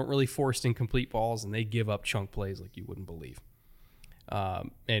incompletion rate. They don't really force incomplete balls, and they give up chunk plays like you wouldn't believe.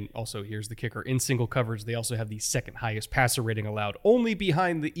 And also, here's the kicker. In single coverage, they also have the 2nd highest passer rating allowed, only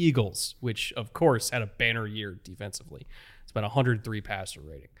behind the Eagles, which, of course, had a banner year defensively. It's about 103 passer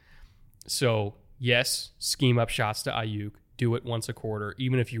rating. So, yes, scheme up shots to Ayuk. Do it once a quarter.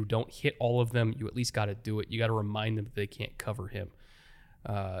 Even if you don't hit all of them, you at least got to do it. You got to remind them that they can't cover him.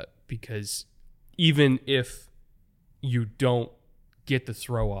 Because even if you don't get the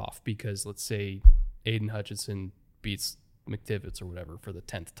throw off, because let's say Aiden Hutchinson beats McDivitt's or whatever for the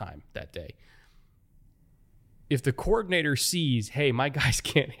 10th time that day, if the coordinator sees, hey, my guys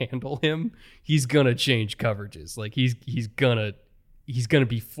can't handle him, he's gonna change coverages. Like he's gonna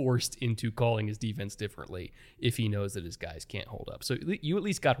be forced into calling his defense differently if he knows that his guys can't hold up. So you at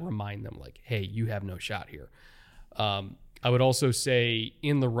least got to remind them, like, hey, you have no shot here. I would also say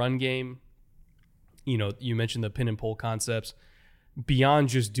in the run game, you mentioned the pin and pull concepts. Beyond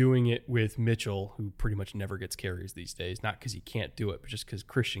just doing it with Mitchell, who pretty much never gets carries these days, not because he can't do it, but just because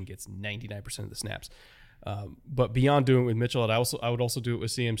Christian gets 99% of the snaps. But beyond doing it with Mitchell, I would also do it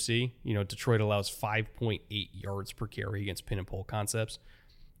with CMC. Detroit allows 5.8 yards per carry against pin and pull concepts,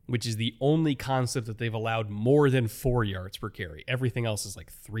 which is the only concept that they've allowed more than 4 yards per carry. Everything else is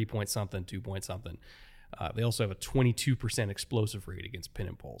like 3 point something, 2 point something. They also have a 22% explosive rate against pin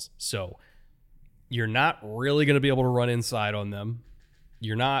and pulls. So you're not really going to be able to run inside on them.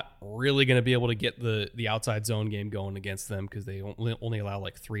 You're not really going to be able to get the outside zone game going against them because they only allow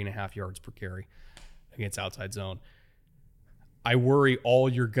like 3.5 yards per carry against outside zone. I worry all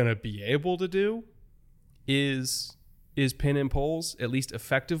you're going to be able to do is pin and pulls, at least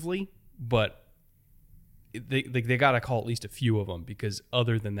effectively, but they got to call at least a few of them, because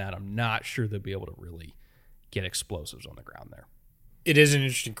other than that, I'm not sure they'll be able to really get explosives on the ground there. It is an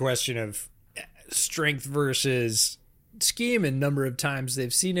interesting question of strength versus scheme and number of times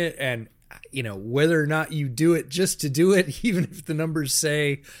they've seen it, and whether or not you do it just to do it, even if the numbers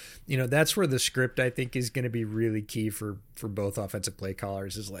say, that's where the script, I think, is going to be really key for both offensive play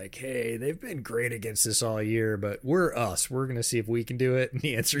callers, is like, hey, they've been great against this all year, but we're going to see if we can do it. And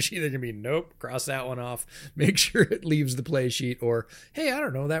the answer is either going to be nope, cross that one off, make sure it leaves the play sheet, or hey, I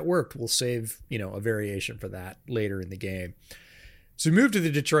don't know, that worked, we'll save a variation for that later in the game. So we move to the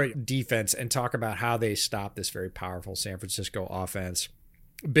Detroit defense and talk about how they stop this very powerful San Francisco offense.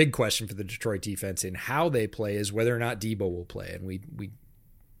 Big question for the Detroit defense in how they play is whether or not Debo will play. And we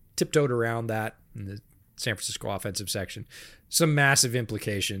tiptoed around that in the San Francisco offensive section. Some massive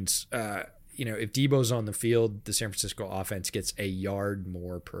implications. If Debo's on the field, the San Francisco offense gets a yard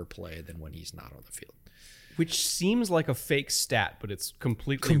more per play than when he's not on the field. Which seems like a fake stat, but it's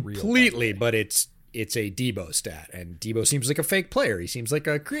completely real. Completely, but it's a Debo stat, and Debo seems like a fake player. He seems like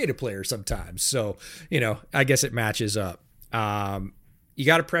a creative player sometimes. So, I guess it matches up. You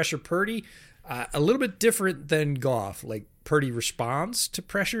got to pressure Purdy. A little bit different than Goff. Like, Purdy responds to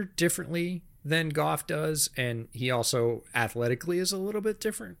pressure differently than Goff does, and he also athletically is a little bit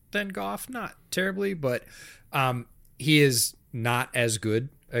different than Goff. Not terribly, but he is not as good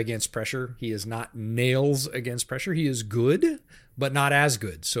against pressure. He is not nails against pressure. He is good, but not as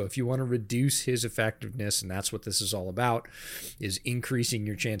good. So if you want to reduce his effectiveness, and that's what this is all about, is increasing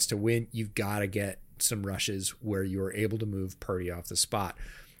your chance to win, you've got to get some rushes where you are able to move Purdy off the spot.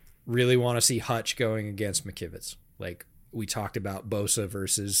 Really want to see Hutch going against McKivitz. Like, we talked about Bosa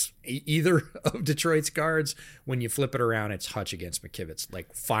versus either of Detroit's guards. When you flip it around, it's Hutch against McKivitz.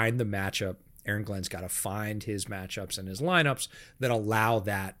 Like, find the matchup. Aaron Glenn's got to find his matchups and his lineups that allow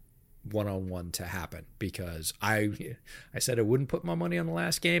that one-on-one to happen, because I said I wouldn't put my money on the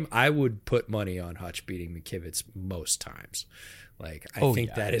last game. I would put money on Hutch beating McKivitz most times. Like, I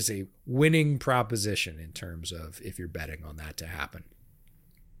think that is a winning proposition in terms of if you're betting on that to happen.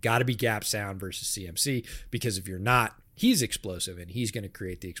 Got to be gap sound versus CMC, because if you're not, he's explosive and he's going to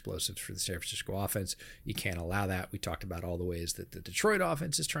create the explosives for the San Francisco offense. You can't allow that. We talked about all the ways that the Detroit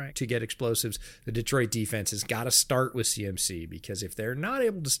offense is trying to get explosives. The Detroit defense has got to start with CMC, because if they're not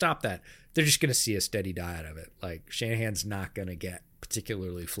able to stop that, they're just going to see a steady diet of it. Like, Shanahan's not going to get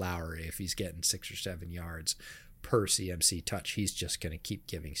particularly flowery if he's getting 6 or 7 yards per CMC touch. He's just going to keep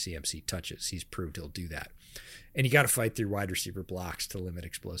giving CMC touches. He's proved he'll do that. And you got to fight through wide receiver blocks to limit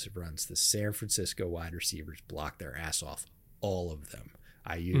explosive runs. The San Francisco wide receivers block their ass off, all of them.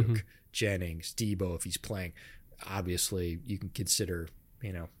 Ayuk, Jennings, Debo, if he's playing. Obviously, you can consider,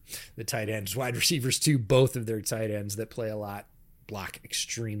 the tight ends, wide receivers too. Both of their tight ends that play a lot block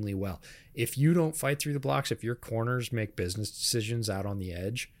extremely well. If you don't fight through the blocks, if your corners make business decisions out on the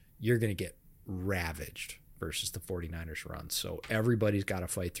edge, you're going to get ravaged versus the 49ers run. So everybody's got to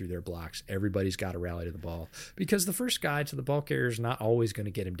fight through their blocks. Everybody's got to rally to the ball, because the first guy to the ball carrier is not always going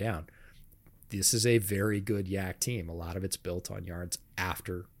to get him down. This is a very good Yak team. A lot of it's built on yards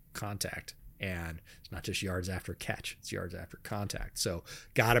after contact. And it's not just yards after catch, it's yards after contact. So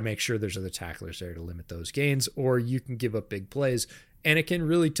got to make sure there's other tacklers there to limit those gains, or you can give up big plays. And it can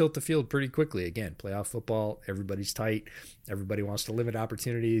really tilt the field pretty quickly. Again, playoff football, everybody's tight. Everybody wants to limit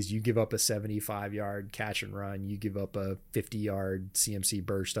opportunities. You give up a 75-yard catch and run. You give up a 50-yard CMC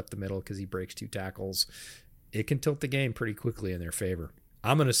burst up the middle because he breaks 2 tackles. It can tilt the game pretty quickly in their favor.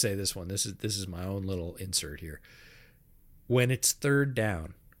 I'm going to say this one. This is my own little insert here. When it's third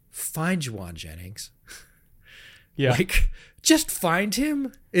down, find Juwan Jennings. Yeah. Like, just find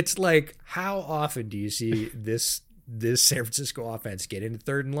him. It's like, how often do you see this San Francisco offense get into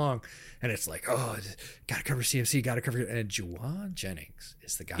third and long, and it's like, oh, got to cover CMC, got to cover, and Juwan Jennings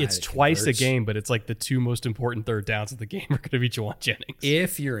is the guy. It's twice a game, but it's like the 2 most important third downs of the game are going to be Juwan Jennings.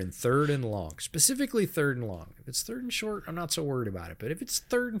 If you're in third and long, specifically third and long, if it's third and short, I'm not so worried about it. But if it's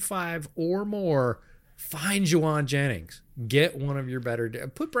 3rd and 5 or more, find Juwan Jennings. Get one of your better,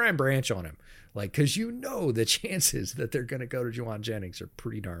 put Brian Branch on him, like, because the chances that they're going to go to Juwan Jennings are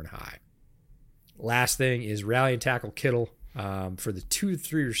pretty darn high. Last thing is rally and tackle Kittle for the 2 to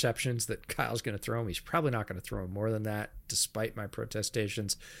 3 receptions that Kyle's going to throw him. He's probably not going to throw him more than that, despite my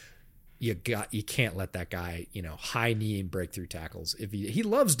protestations. You can't let that guy, high knee and breakthrough tackles. If he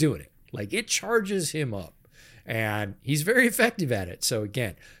loves doing it, like, it charges him up, and he's very effective at it. So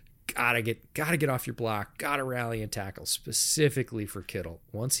again, gotta get off your block, gotta rally and tackle, specifically for Kittle.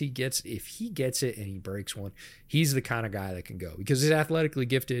 If he gets it and he breaks one, he's the kind of guy that can go, because he's athletically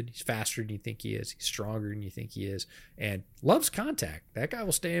gifted, he's faster than you think he is, he's stronger than you think he is, and loves contact. That guy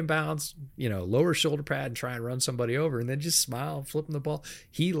will stay in bounds, lower shoulder pad and try and run somebody over, and then just smile and flip him the ball.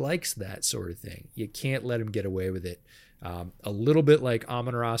 He likes that sort of thing. You can't let him get away with it. A little bit like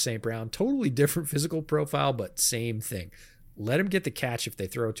Amon-Ra St. Brown, totally different physical profile, but same thing. Let him get the catch if they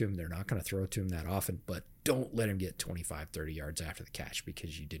throw it to him. They're not going to throw it to him that often, but don't let him get 25, 30 yards after the catch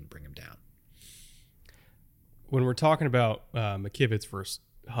because you didn't bring him down. When we're talking about McKivitz versus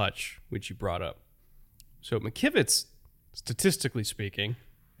Hutch, which you brought up. So McKivitz, statistically speaking,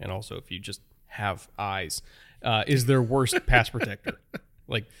 and also if you just have eyes, is their worst pass protector.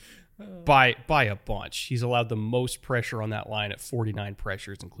 Like, by a bunch. He's allowed the most pressure on that line at 49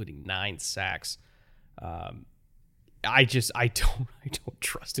 pressures, including 9 sacks. I don't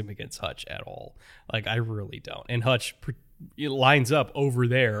trust him against Hutch at all. Like, I really don't. And Hutch lines up over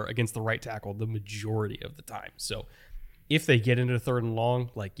there against the right tackle the majority of the time. So if they get into 3rd and long,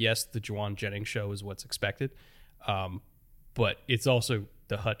 like, yes, the Juwan Jennings show is what's expected. But it's also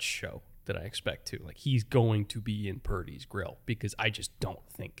the Hutch show that I expect too. Like, he's going to be in Purdy's grill, because I just don't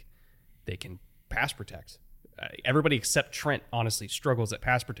think they can pass protect. Everybody except Trent honestly struggles at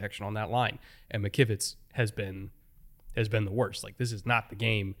pass protection on that line. And McKivitz has been has been the worst. Like, this is not the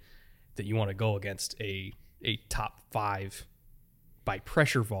game that you want to go against a top 5 by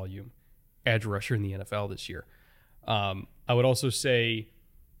pressure volume edge rusher in the NFL this year. I would also say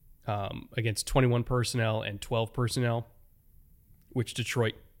against 21 personnel and 12 personnel, which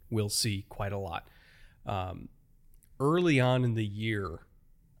Detroit will see quite a lot. Early on in the year,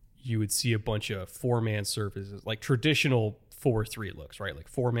 you would see a bunch of 4-man surfaces, like traditional 4-3 looks, right?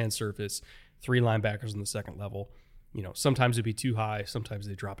 Like 4-man surface, 3 linebackers on the second level. You know, sometimes it'd be too high, sometimes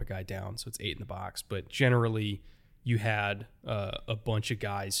they drop a guy down, so it's 8 in the box. But generally, you had a bunch of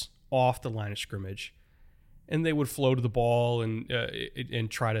guys off the line of scrimmage, and they would flow to the ball and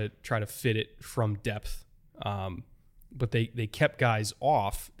try to fit it from depth. But they kept guys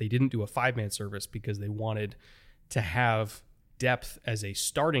off. They didn't do a 5-man service because they wanted to have depth as a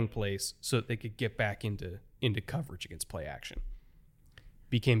starting place so that they could get back into coverage against play action.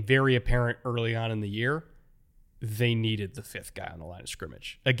 Became very apparent early on in the year. They needed the 5th guy on the line of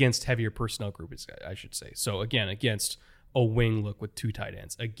scrimmage against heavier personnel groups, I should say. So again, against a wing look with 2 tight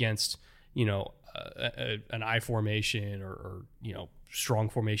ends, against, you know, an I formation or you know, strong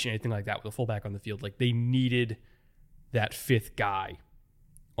formation, anything like that with a fullback on the field. Like, they needed that 5th guy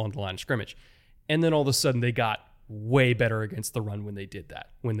on the line of scrimmage. And then all of a sudden they got way better against the run when they did that.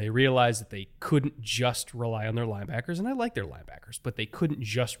 When they realized that they couldn't just rely on their linebackers, and I like their linebackers, but they couldn't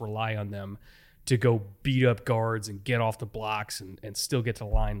just rely on them to go beat up guards and get off the blocks and still get to the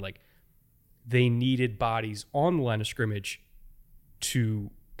line. Like, they needed bodies on the line of scrimmage to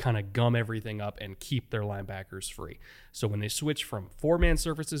kind of gum everything up and keep their linebackers free. So when they switched from 4-man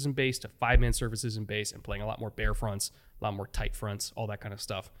surfaces in base to 5-man surfaces in base and playing a lot more bare fronts, a lot more tight fronts, all that kind of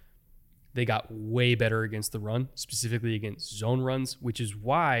stuff, they got way better against the run, specifically against zone runs, which is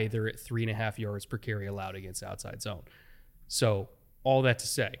why they're at 3.5 yards per carry allowed against outside zone. So all that to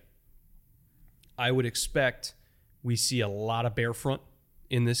say, I would expect we see a lot of bare front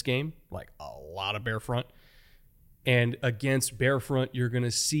in this game, like a lot of bare front. And against bare front, you're going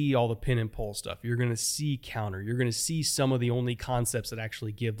to see all the pin and pull stuff. You're going to see counter. You're going to see some of the only concepts that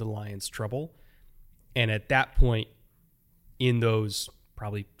actually give the Lions trouble. And at that point, in those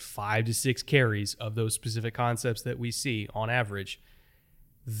probably 5 to 6 carries of those specific concepts that we see on average,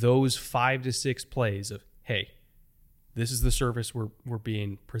 those 5 to 6 plays of, hey, this is the service we're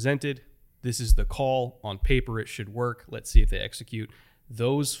being presented. This is the call. On paper, it should work. Let's see if they execute.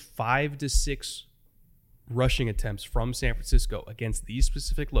 Those 5 to 6 rushing attempts from San Francisco against these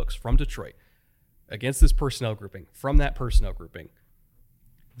specific looks from Detroit, against this personnel grouping, from that personnel grouping,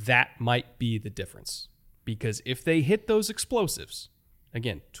 that might be the difference. Because if they hit those explosives,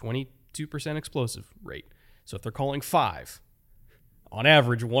 again, 22% explosive rate. So if they're calling 5, on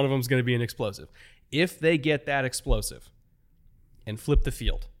average, one of them is going to be an explosive. If they get that explosive and flip the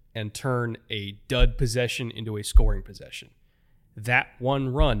field and turn a dud possession into a scoring possession, that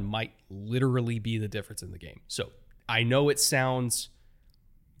one run might literally be the difference in the game. So I know it sounds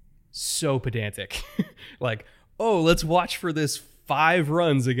so pedantic. Like, oh, let's watch for this 5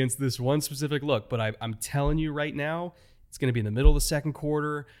 runs against this one specific look. But I'm telling you right now, it's going to be in the middle of the second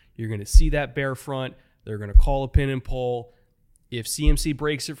quarter. You're going to see that bare front. They're going to call a pin and pull. If CMC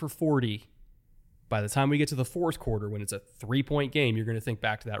breaks it for 40, by the time we get to the fourth quarter, when it's a 3-point game, you're going to think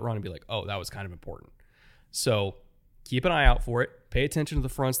back to that run and be like, oh, that was kind of important. So keep an eye out for it. Pay attention to the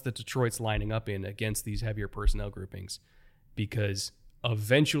fronts that Detroit's lining up in against these heavier personnel groupings, because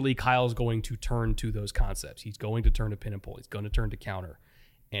eventually Kyle's going to turn to those concepts. He's going to turn to pin and pull. He's going to turn to counter.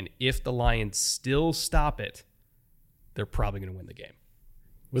 And if the Lions still stop it, they're probably going to win the game.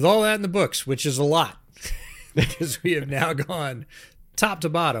 With all that in the books, which is a lot, because we have now gone top to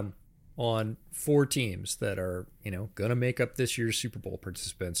bottom on 4 teams that are, going to make up this year's Super Bowl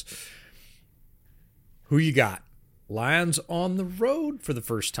participants. Who you got? Lions on the road for the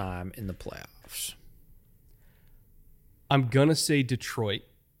first time in the playoffs. I'm going to say Detroit.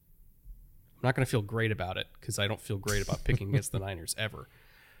 I'm not going to feel great about it because I don't feel great about picking against the Niners ever.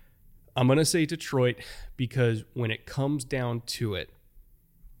 I'm going to say Detroit because when it comes down to it,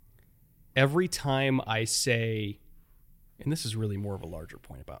 every time I say, and this is really more of a larger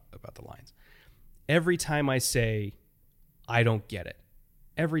point about the Lions, every time I say, I don't get it,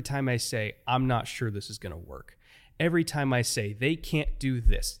 every time I say, I'm not sure this is going to work, every time I say, they can't do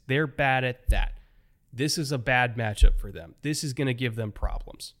this, they're bad at that, this is a bad matchup for them, this is going to give them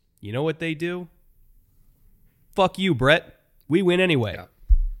problems, you know what they do? Fuck you, Brett. We win anyway. Yeah.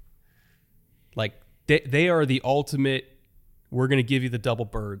 Like, they are the ultimate, we're going to give you the double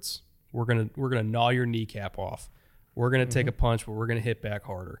birds. We're gonna gnaw your kneecap off. We're going to take a punch, but we're going to hit back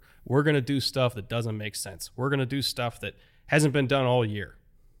harder. We're going to do stuff that doesn't make sense. We're going to do stuff that hasn't been done all year.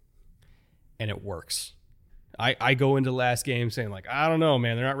 And it works. I go into last game saying, like, I don't know,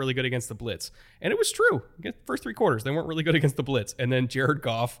 man, they're not really good against the blitz. And it was true. First 3 quarters, they weren't really good against the blitz. And then Jared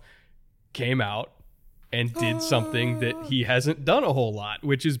Goff came out and did something that he hasn't done a whole lot,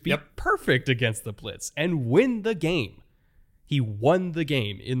 which is be perfect against the blitz and win the game. He won the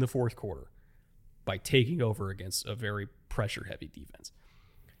game in the fourth quarter by taking over against a very pressure-heavy defense.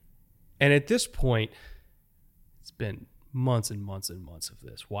 And at this point, it's been months and months and months of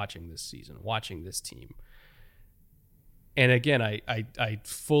this, watching this season, watching this team. And again, I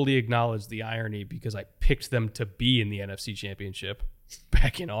fully acknowledge the irony because I picked them to be in the NFC Championship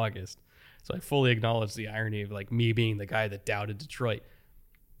back in August. So I fully acknowledge the irony of like me being the guy that doubted Detroit.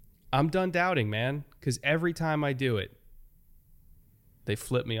 I'm done doubting, man, because every time I do it, they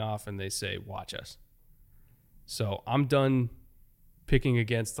flip me off and they say, watch us. So I'm done picking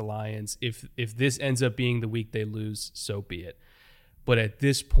against the Lions. If this ends up being the week they lose, so be it. But at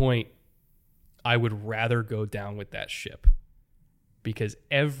this point, I would rather go down with that ship because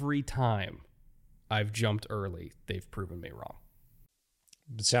every time I've jumped early, they've proven me wrong.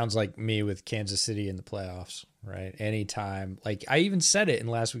 It sounds like me with Kansas City in the playoffs, right? Anytime, like I even said it in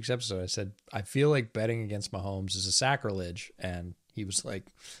last week's episode. I said, I feel like betting against Mahomes is a sacrilege. And he was like,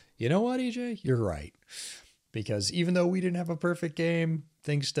 you know what, EJ, you're right. Because even though we didn't have a perfect game,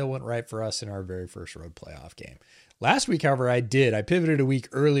 things still went right for us in our very first road playoff game. Last week, however, I pivoted a week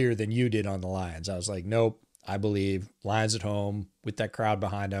earlier than you did on the Lions. I was like, nope, I believe Lions at home with that crowd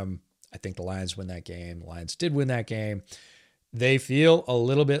behind them. I think the Lions win that game. The Lions did win that game. They feel a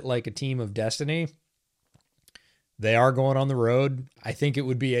little bit like a team of destiny. They are going on the road. I think it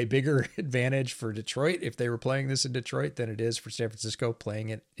would be a bigger advantage for Detroit if they were playing this in Detroit than it is for San Francisco playing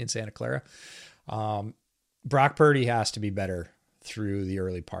it in Santa Clara. Brock Purdy has to be better through the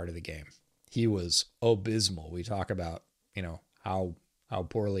early part of the game. He was abysmal. We talk about, how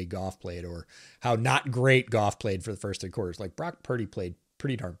poorly Goff played or how not great Goff played for the first 3 quarters. Like Brock Purdy played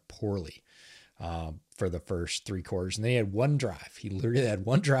pretty darn poorly for the first 3 quarters. And then he had one drive. He literally had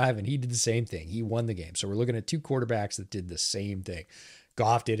one drive and he did the same thing. He won the game. So we're looking at 2 quarterbacks that did the same thing.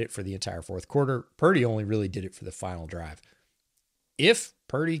 Goff did it for the entire fourth quarter. Purdy only really did it for the final drive. If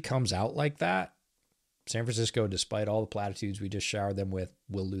Purdy comes out like that, San Francisco, despite all the platitudes we just showered them with,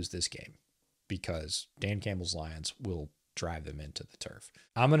 will lose this game because Dan Campbell's Lions will drive them into the turf.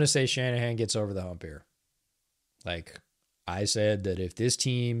 I'm going to say Shanahan gets over the hump here. Like I said that if this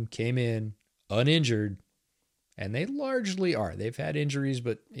team came in uninjured, and they largely are, they've had injuries,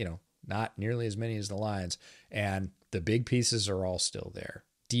 but not nearly as many as the Lions, and the big pieces are all still there.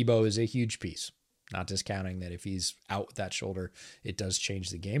 Debo is a huge piece, not discounting that if he's out with that shoulder, it does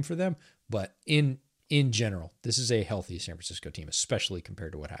change the game for them. But in general, this is a healthy San Francisco team, especially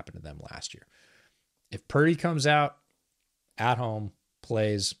compared to what happened to them last year. If Purdy comes out at home,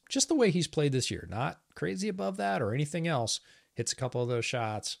 plays just the way he's played this year, not crazy above that or anything else, hits a couple of those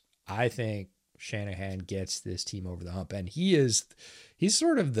shots, I think Shanahan gets this team over the hump. And he's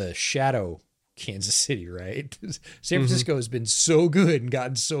sort of the shadow Kansas City, right? San Francisco has been so good and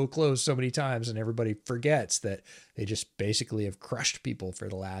gotten so close so many times, and everybody forgets that they just basically have crushed people for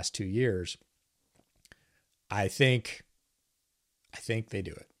the last 2 years. I think they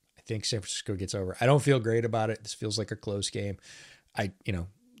do it. I think San Francisco gets over. I don't feel great about it. This feels like a close game.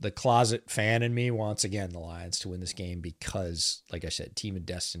 The closet fan in me wants, again, the Lions to win this game because, like I said, team of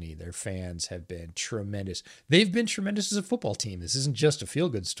destiny, their fans have been tremendous. They've been tremendous as a football team. This isn't just a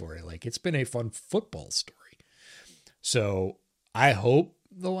feel-good story. Like, it's been a fun football story. So I hope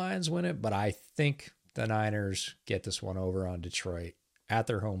the Lions win it, but I think the Niners get this one over on Detroit at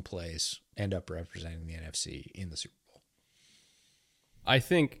their home place, end up representing the NFC in the Super Bowl. I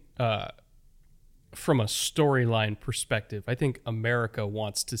think from a storyline perspective, I think America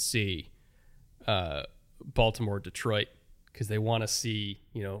wants to see Baltimore, Detroit, because they want to see,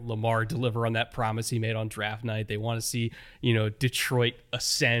 Lamar deliver on that promise he made on draft night. They want to see, Detroit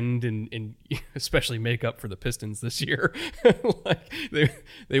ascend and especially make up for the Pistons this year. Like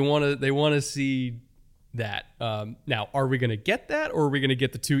they want to see that. Now, are we going to get that, or are we going to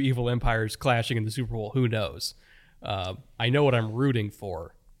get the two evil empires clashing in the Super Bowl? Who knows? I know what I'm rooting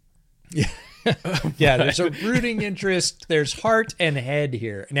for. Yeah. Yeah, there's a rooting interest. There's heart and head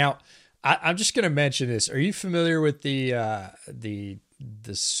here. Now, I'm just going to mention this. Are you familiar with the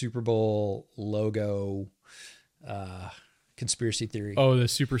Super Bowl logo conspiracy theory? Oh, the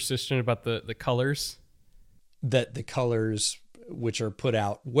superstition about the colors? That the colors, which are put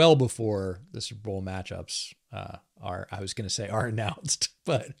out well before the Super Bowl matchups are announced,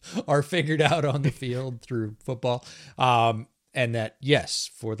 but are figured out on the field through football. And that, yes,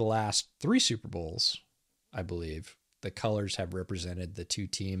 for the last 3 Super Bowls, I believe, the colors have represented the 2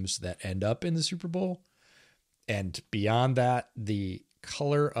 teams that end up in the Super Bowl. And beyond that, the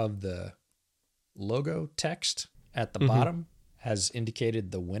color of the logo text at the bottom has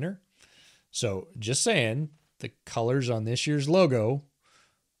indicated the winner. So just saying, the colors on this year's logo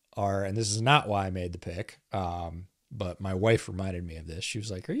are, and this is not why I made the pick, but my wife reminded me of this. She was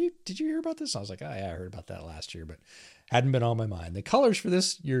like, did you hear about this? I was like, oh yeah, I heard about that last year, but hadn't been on my mind. The colors for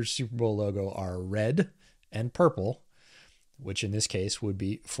this year's Super Bowl logo are red and purple, which in this case would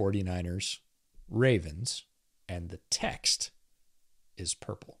be 49ers, Ravens, and the text is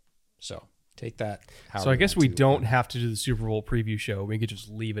purple. So take that. So I guess we don't have to do the Super Bowl preview show. We could just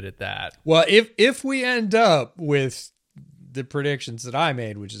leave it at that. Well, if we end up with the predictions that I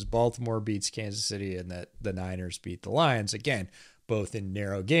made, which is Baltimore beats Kansas City and that the Niners beat the Lions, again, both in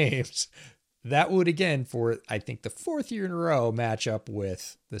narrow games, that would, again, for I think the fourth year in a row, match up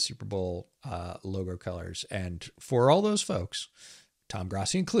with the Super Bowl logo colors. And for all those folks, Tom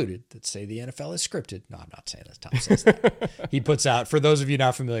Grossi included, that say the NFL is scripted. No, I'm not saying that. Tom says that. He puts out, for those of you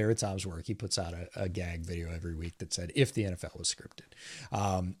not familiar with Tom's work, he puts out a gag video every week that said, if the NFL was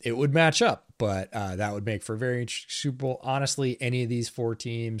scripted, it would match up, but that would make for a very interesting Super Bowl. Honestly, any of these four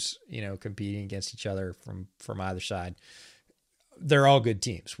teams, competing against each other from either side, they're all good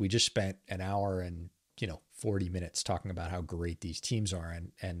teams. We just spent an hour and, 40 minutes talking about how great these teams are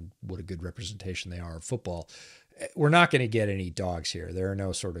and what a good representation they are of football. We're not going to get any dogs here. There are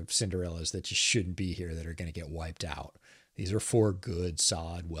no sort of Cinderellas that just shouldn't be here that are going to get wiped out. These are four good,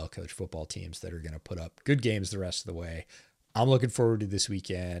 solid, well-coached football teams that are going to put up good games the rest of the way. I'm looking forward to this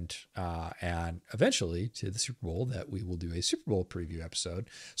weekend and eventually to the Super Bowl, that we will do a Super Bowl preview episode.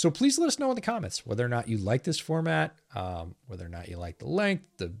 So please let us know in the comments whether or not you like this format, whether or not you like the length,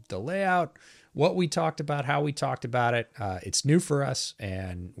 the layout, what we talked about, how we talked about it. It's new for us,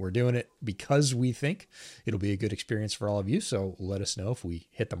 and we're doing it because we think it'll be a good experience for all of you. So let us know if we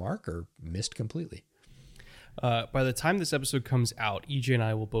hit the mark or missed completely. By the time this episode comes out, EJ and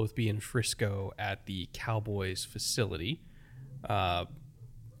I will both be in Frisco at the Cowboys facility.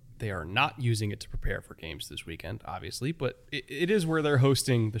 They are not using it to prepare for games this weekend, obviously, but it is where they're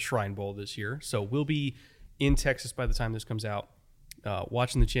hosting the Shrine Bowl this year. So we'll be in Texas by the time this comes out,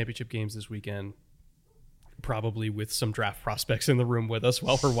 watching the championship games this weekend, probably with some draft prospects in the room with us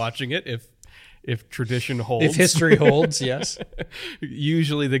while we're watching it, if tradition holds. If history holds, yes.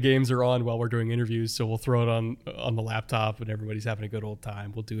 Usually the games are on while we're doing interviews, so we'll throw it on the laptop and everybody's having a good old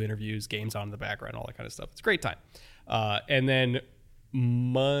time. We'll do interviews, games on in the background, all that kind of stuff. It's a great time. And then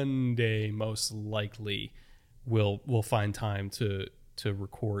Monday, most likely, we'll find time to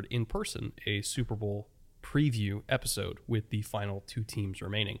record in person a Super Bowl preview episode with the final two teams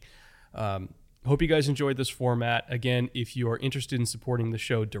remaining. Hope you guys enjoyed this format. Again, if you are interested in supporting the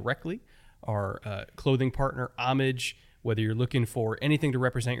show directly, our clothing partner, Homage, whether you're looking for anything to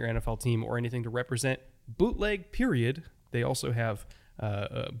represent your NFL team or anything to represent bootleg, period, they also have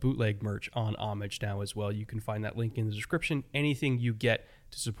bootleg merch on Homage now as well. You can find that link in the description. Anything you get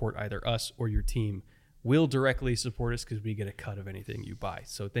to support either us or your team will directly support us because we get a cut of anything you buy.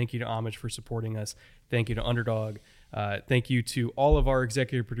 So thank you to Homage for supporting us. Thank you to Underdog. Thank you to all of our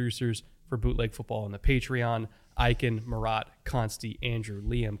executive producers for Bootleg Football on the Patreon: Iken, Marat, Consti, Andrew,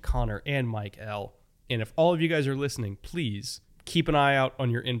 Liam, Connor, and Mike L. And if all of you guys are listening, please keep an eye out on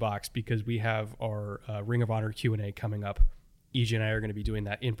your inbox because we have our Ring of Honor Q&A coming up. EJ and I are going to be doing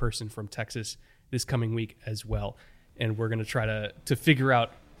that in person from Texas this coming week as well. And we're going to try to figure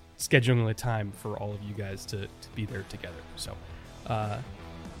out scheduling a time for all of you guys to be there together. So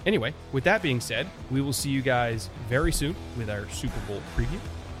anyway, with that being said, we will see you guys very soon with our Super Bowl preview.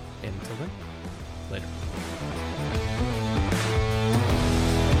 And until then, later.